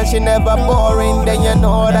good and she never boring, then you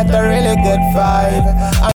know that a really good vibe.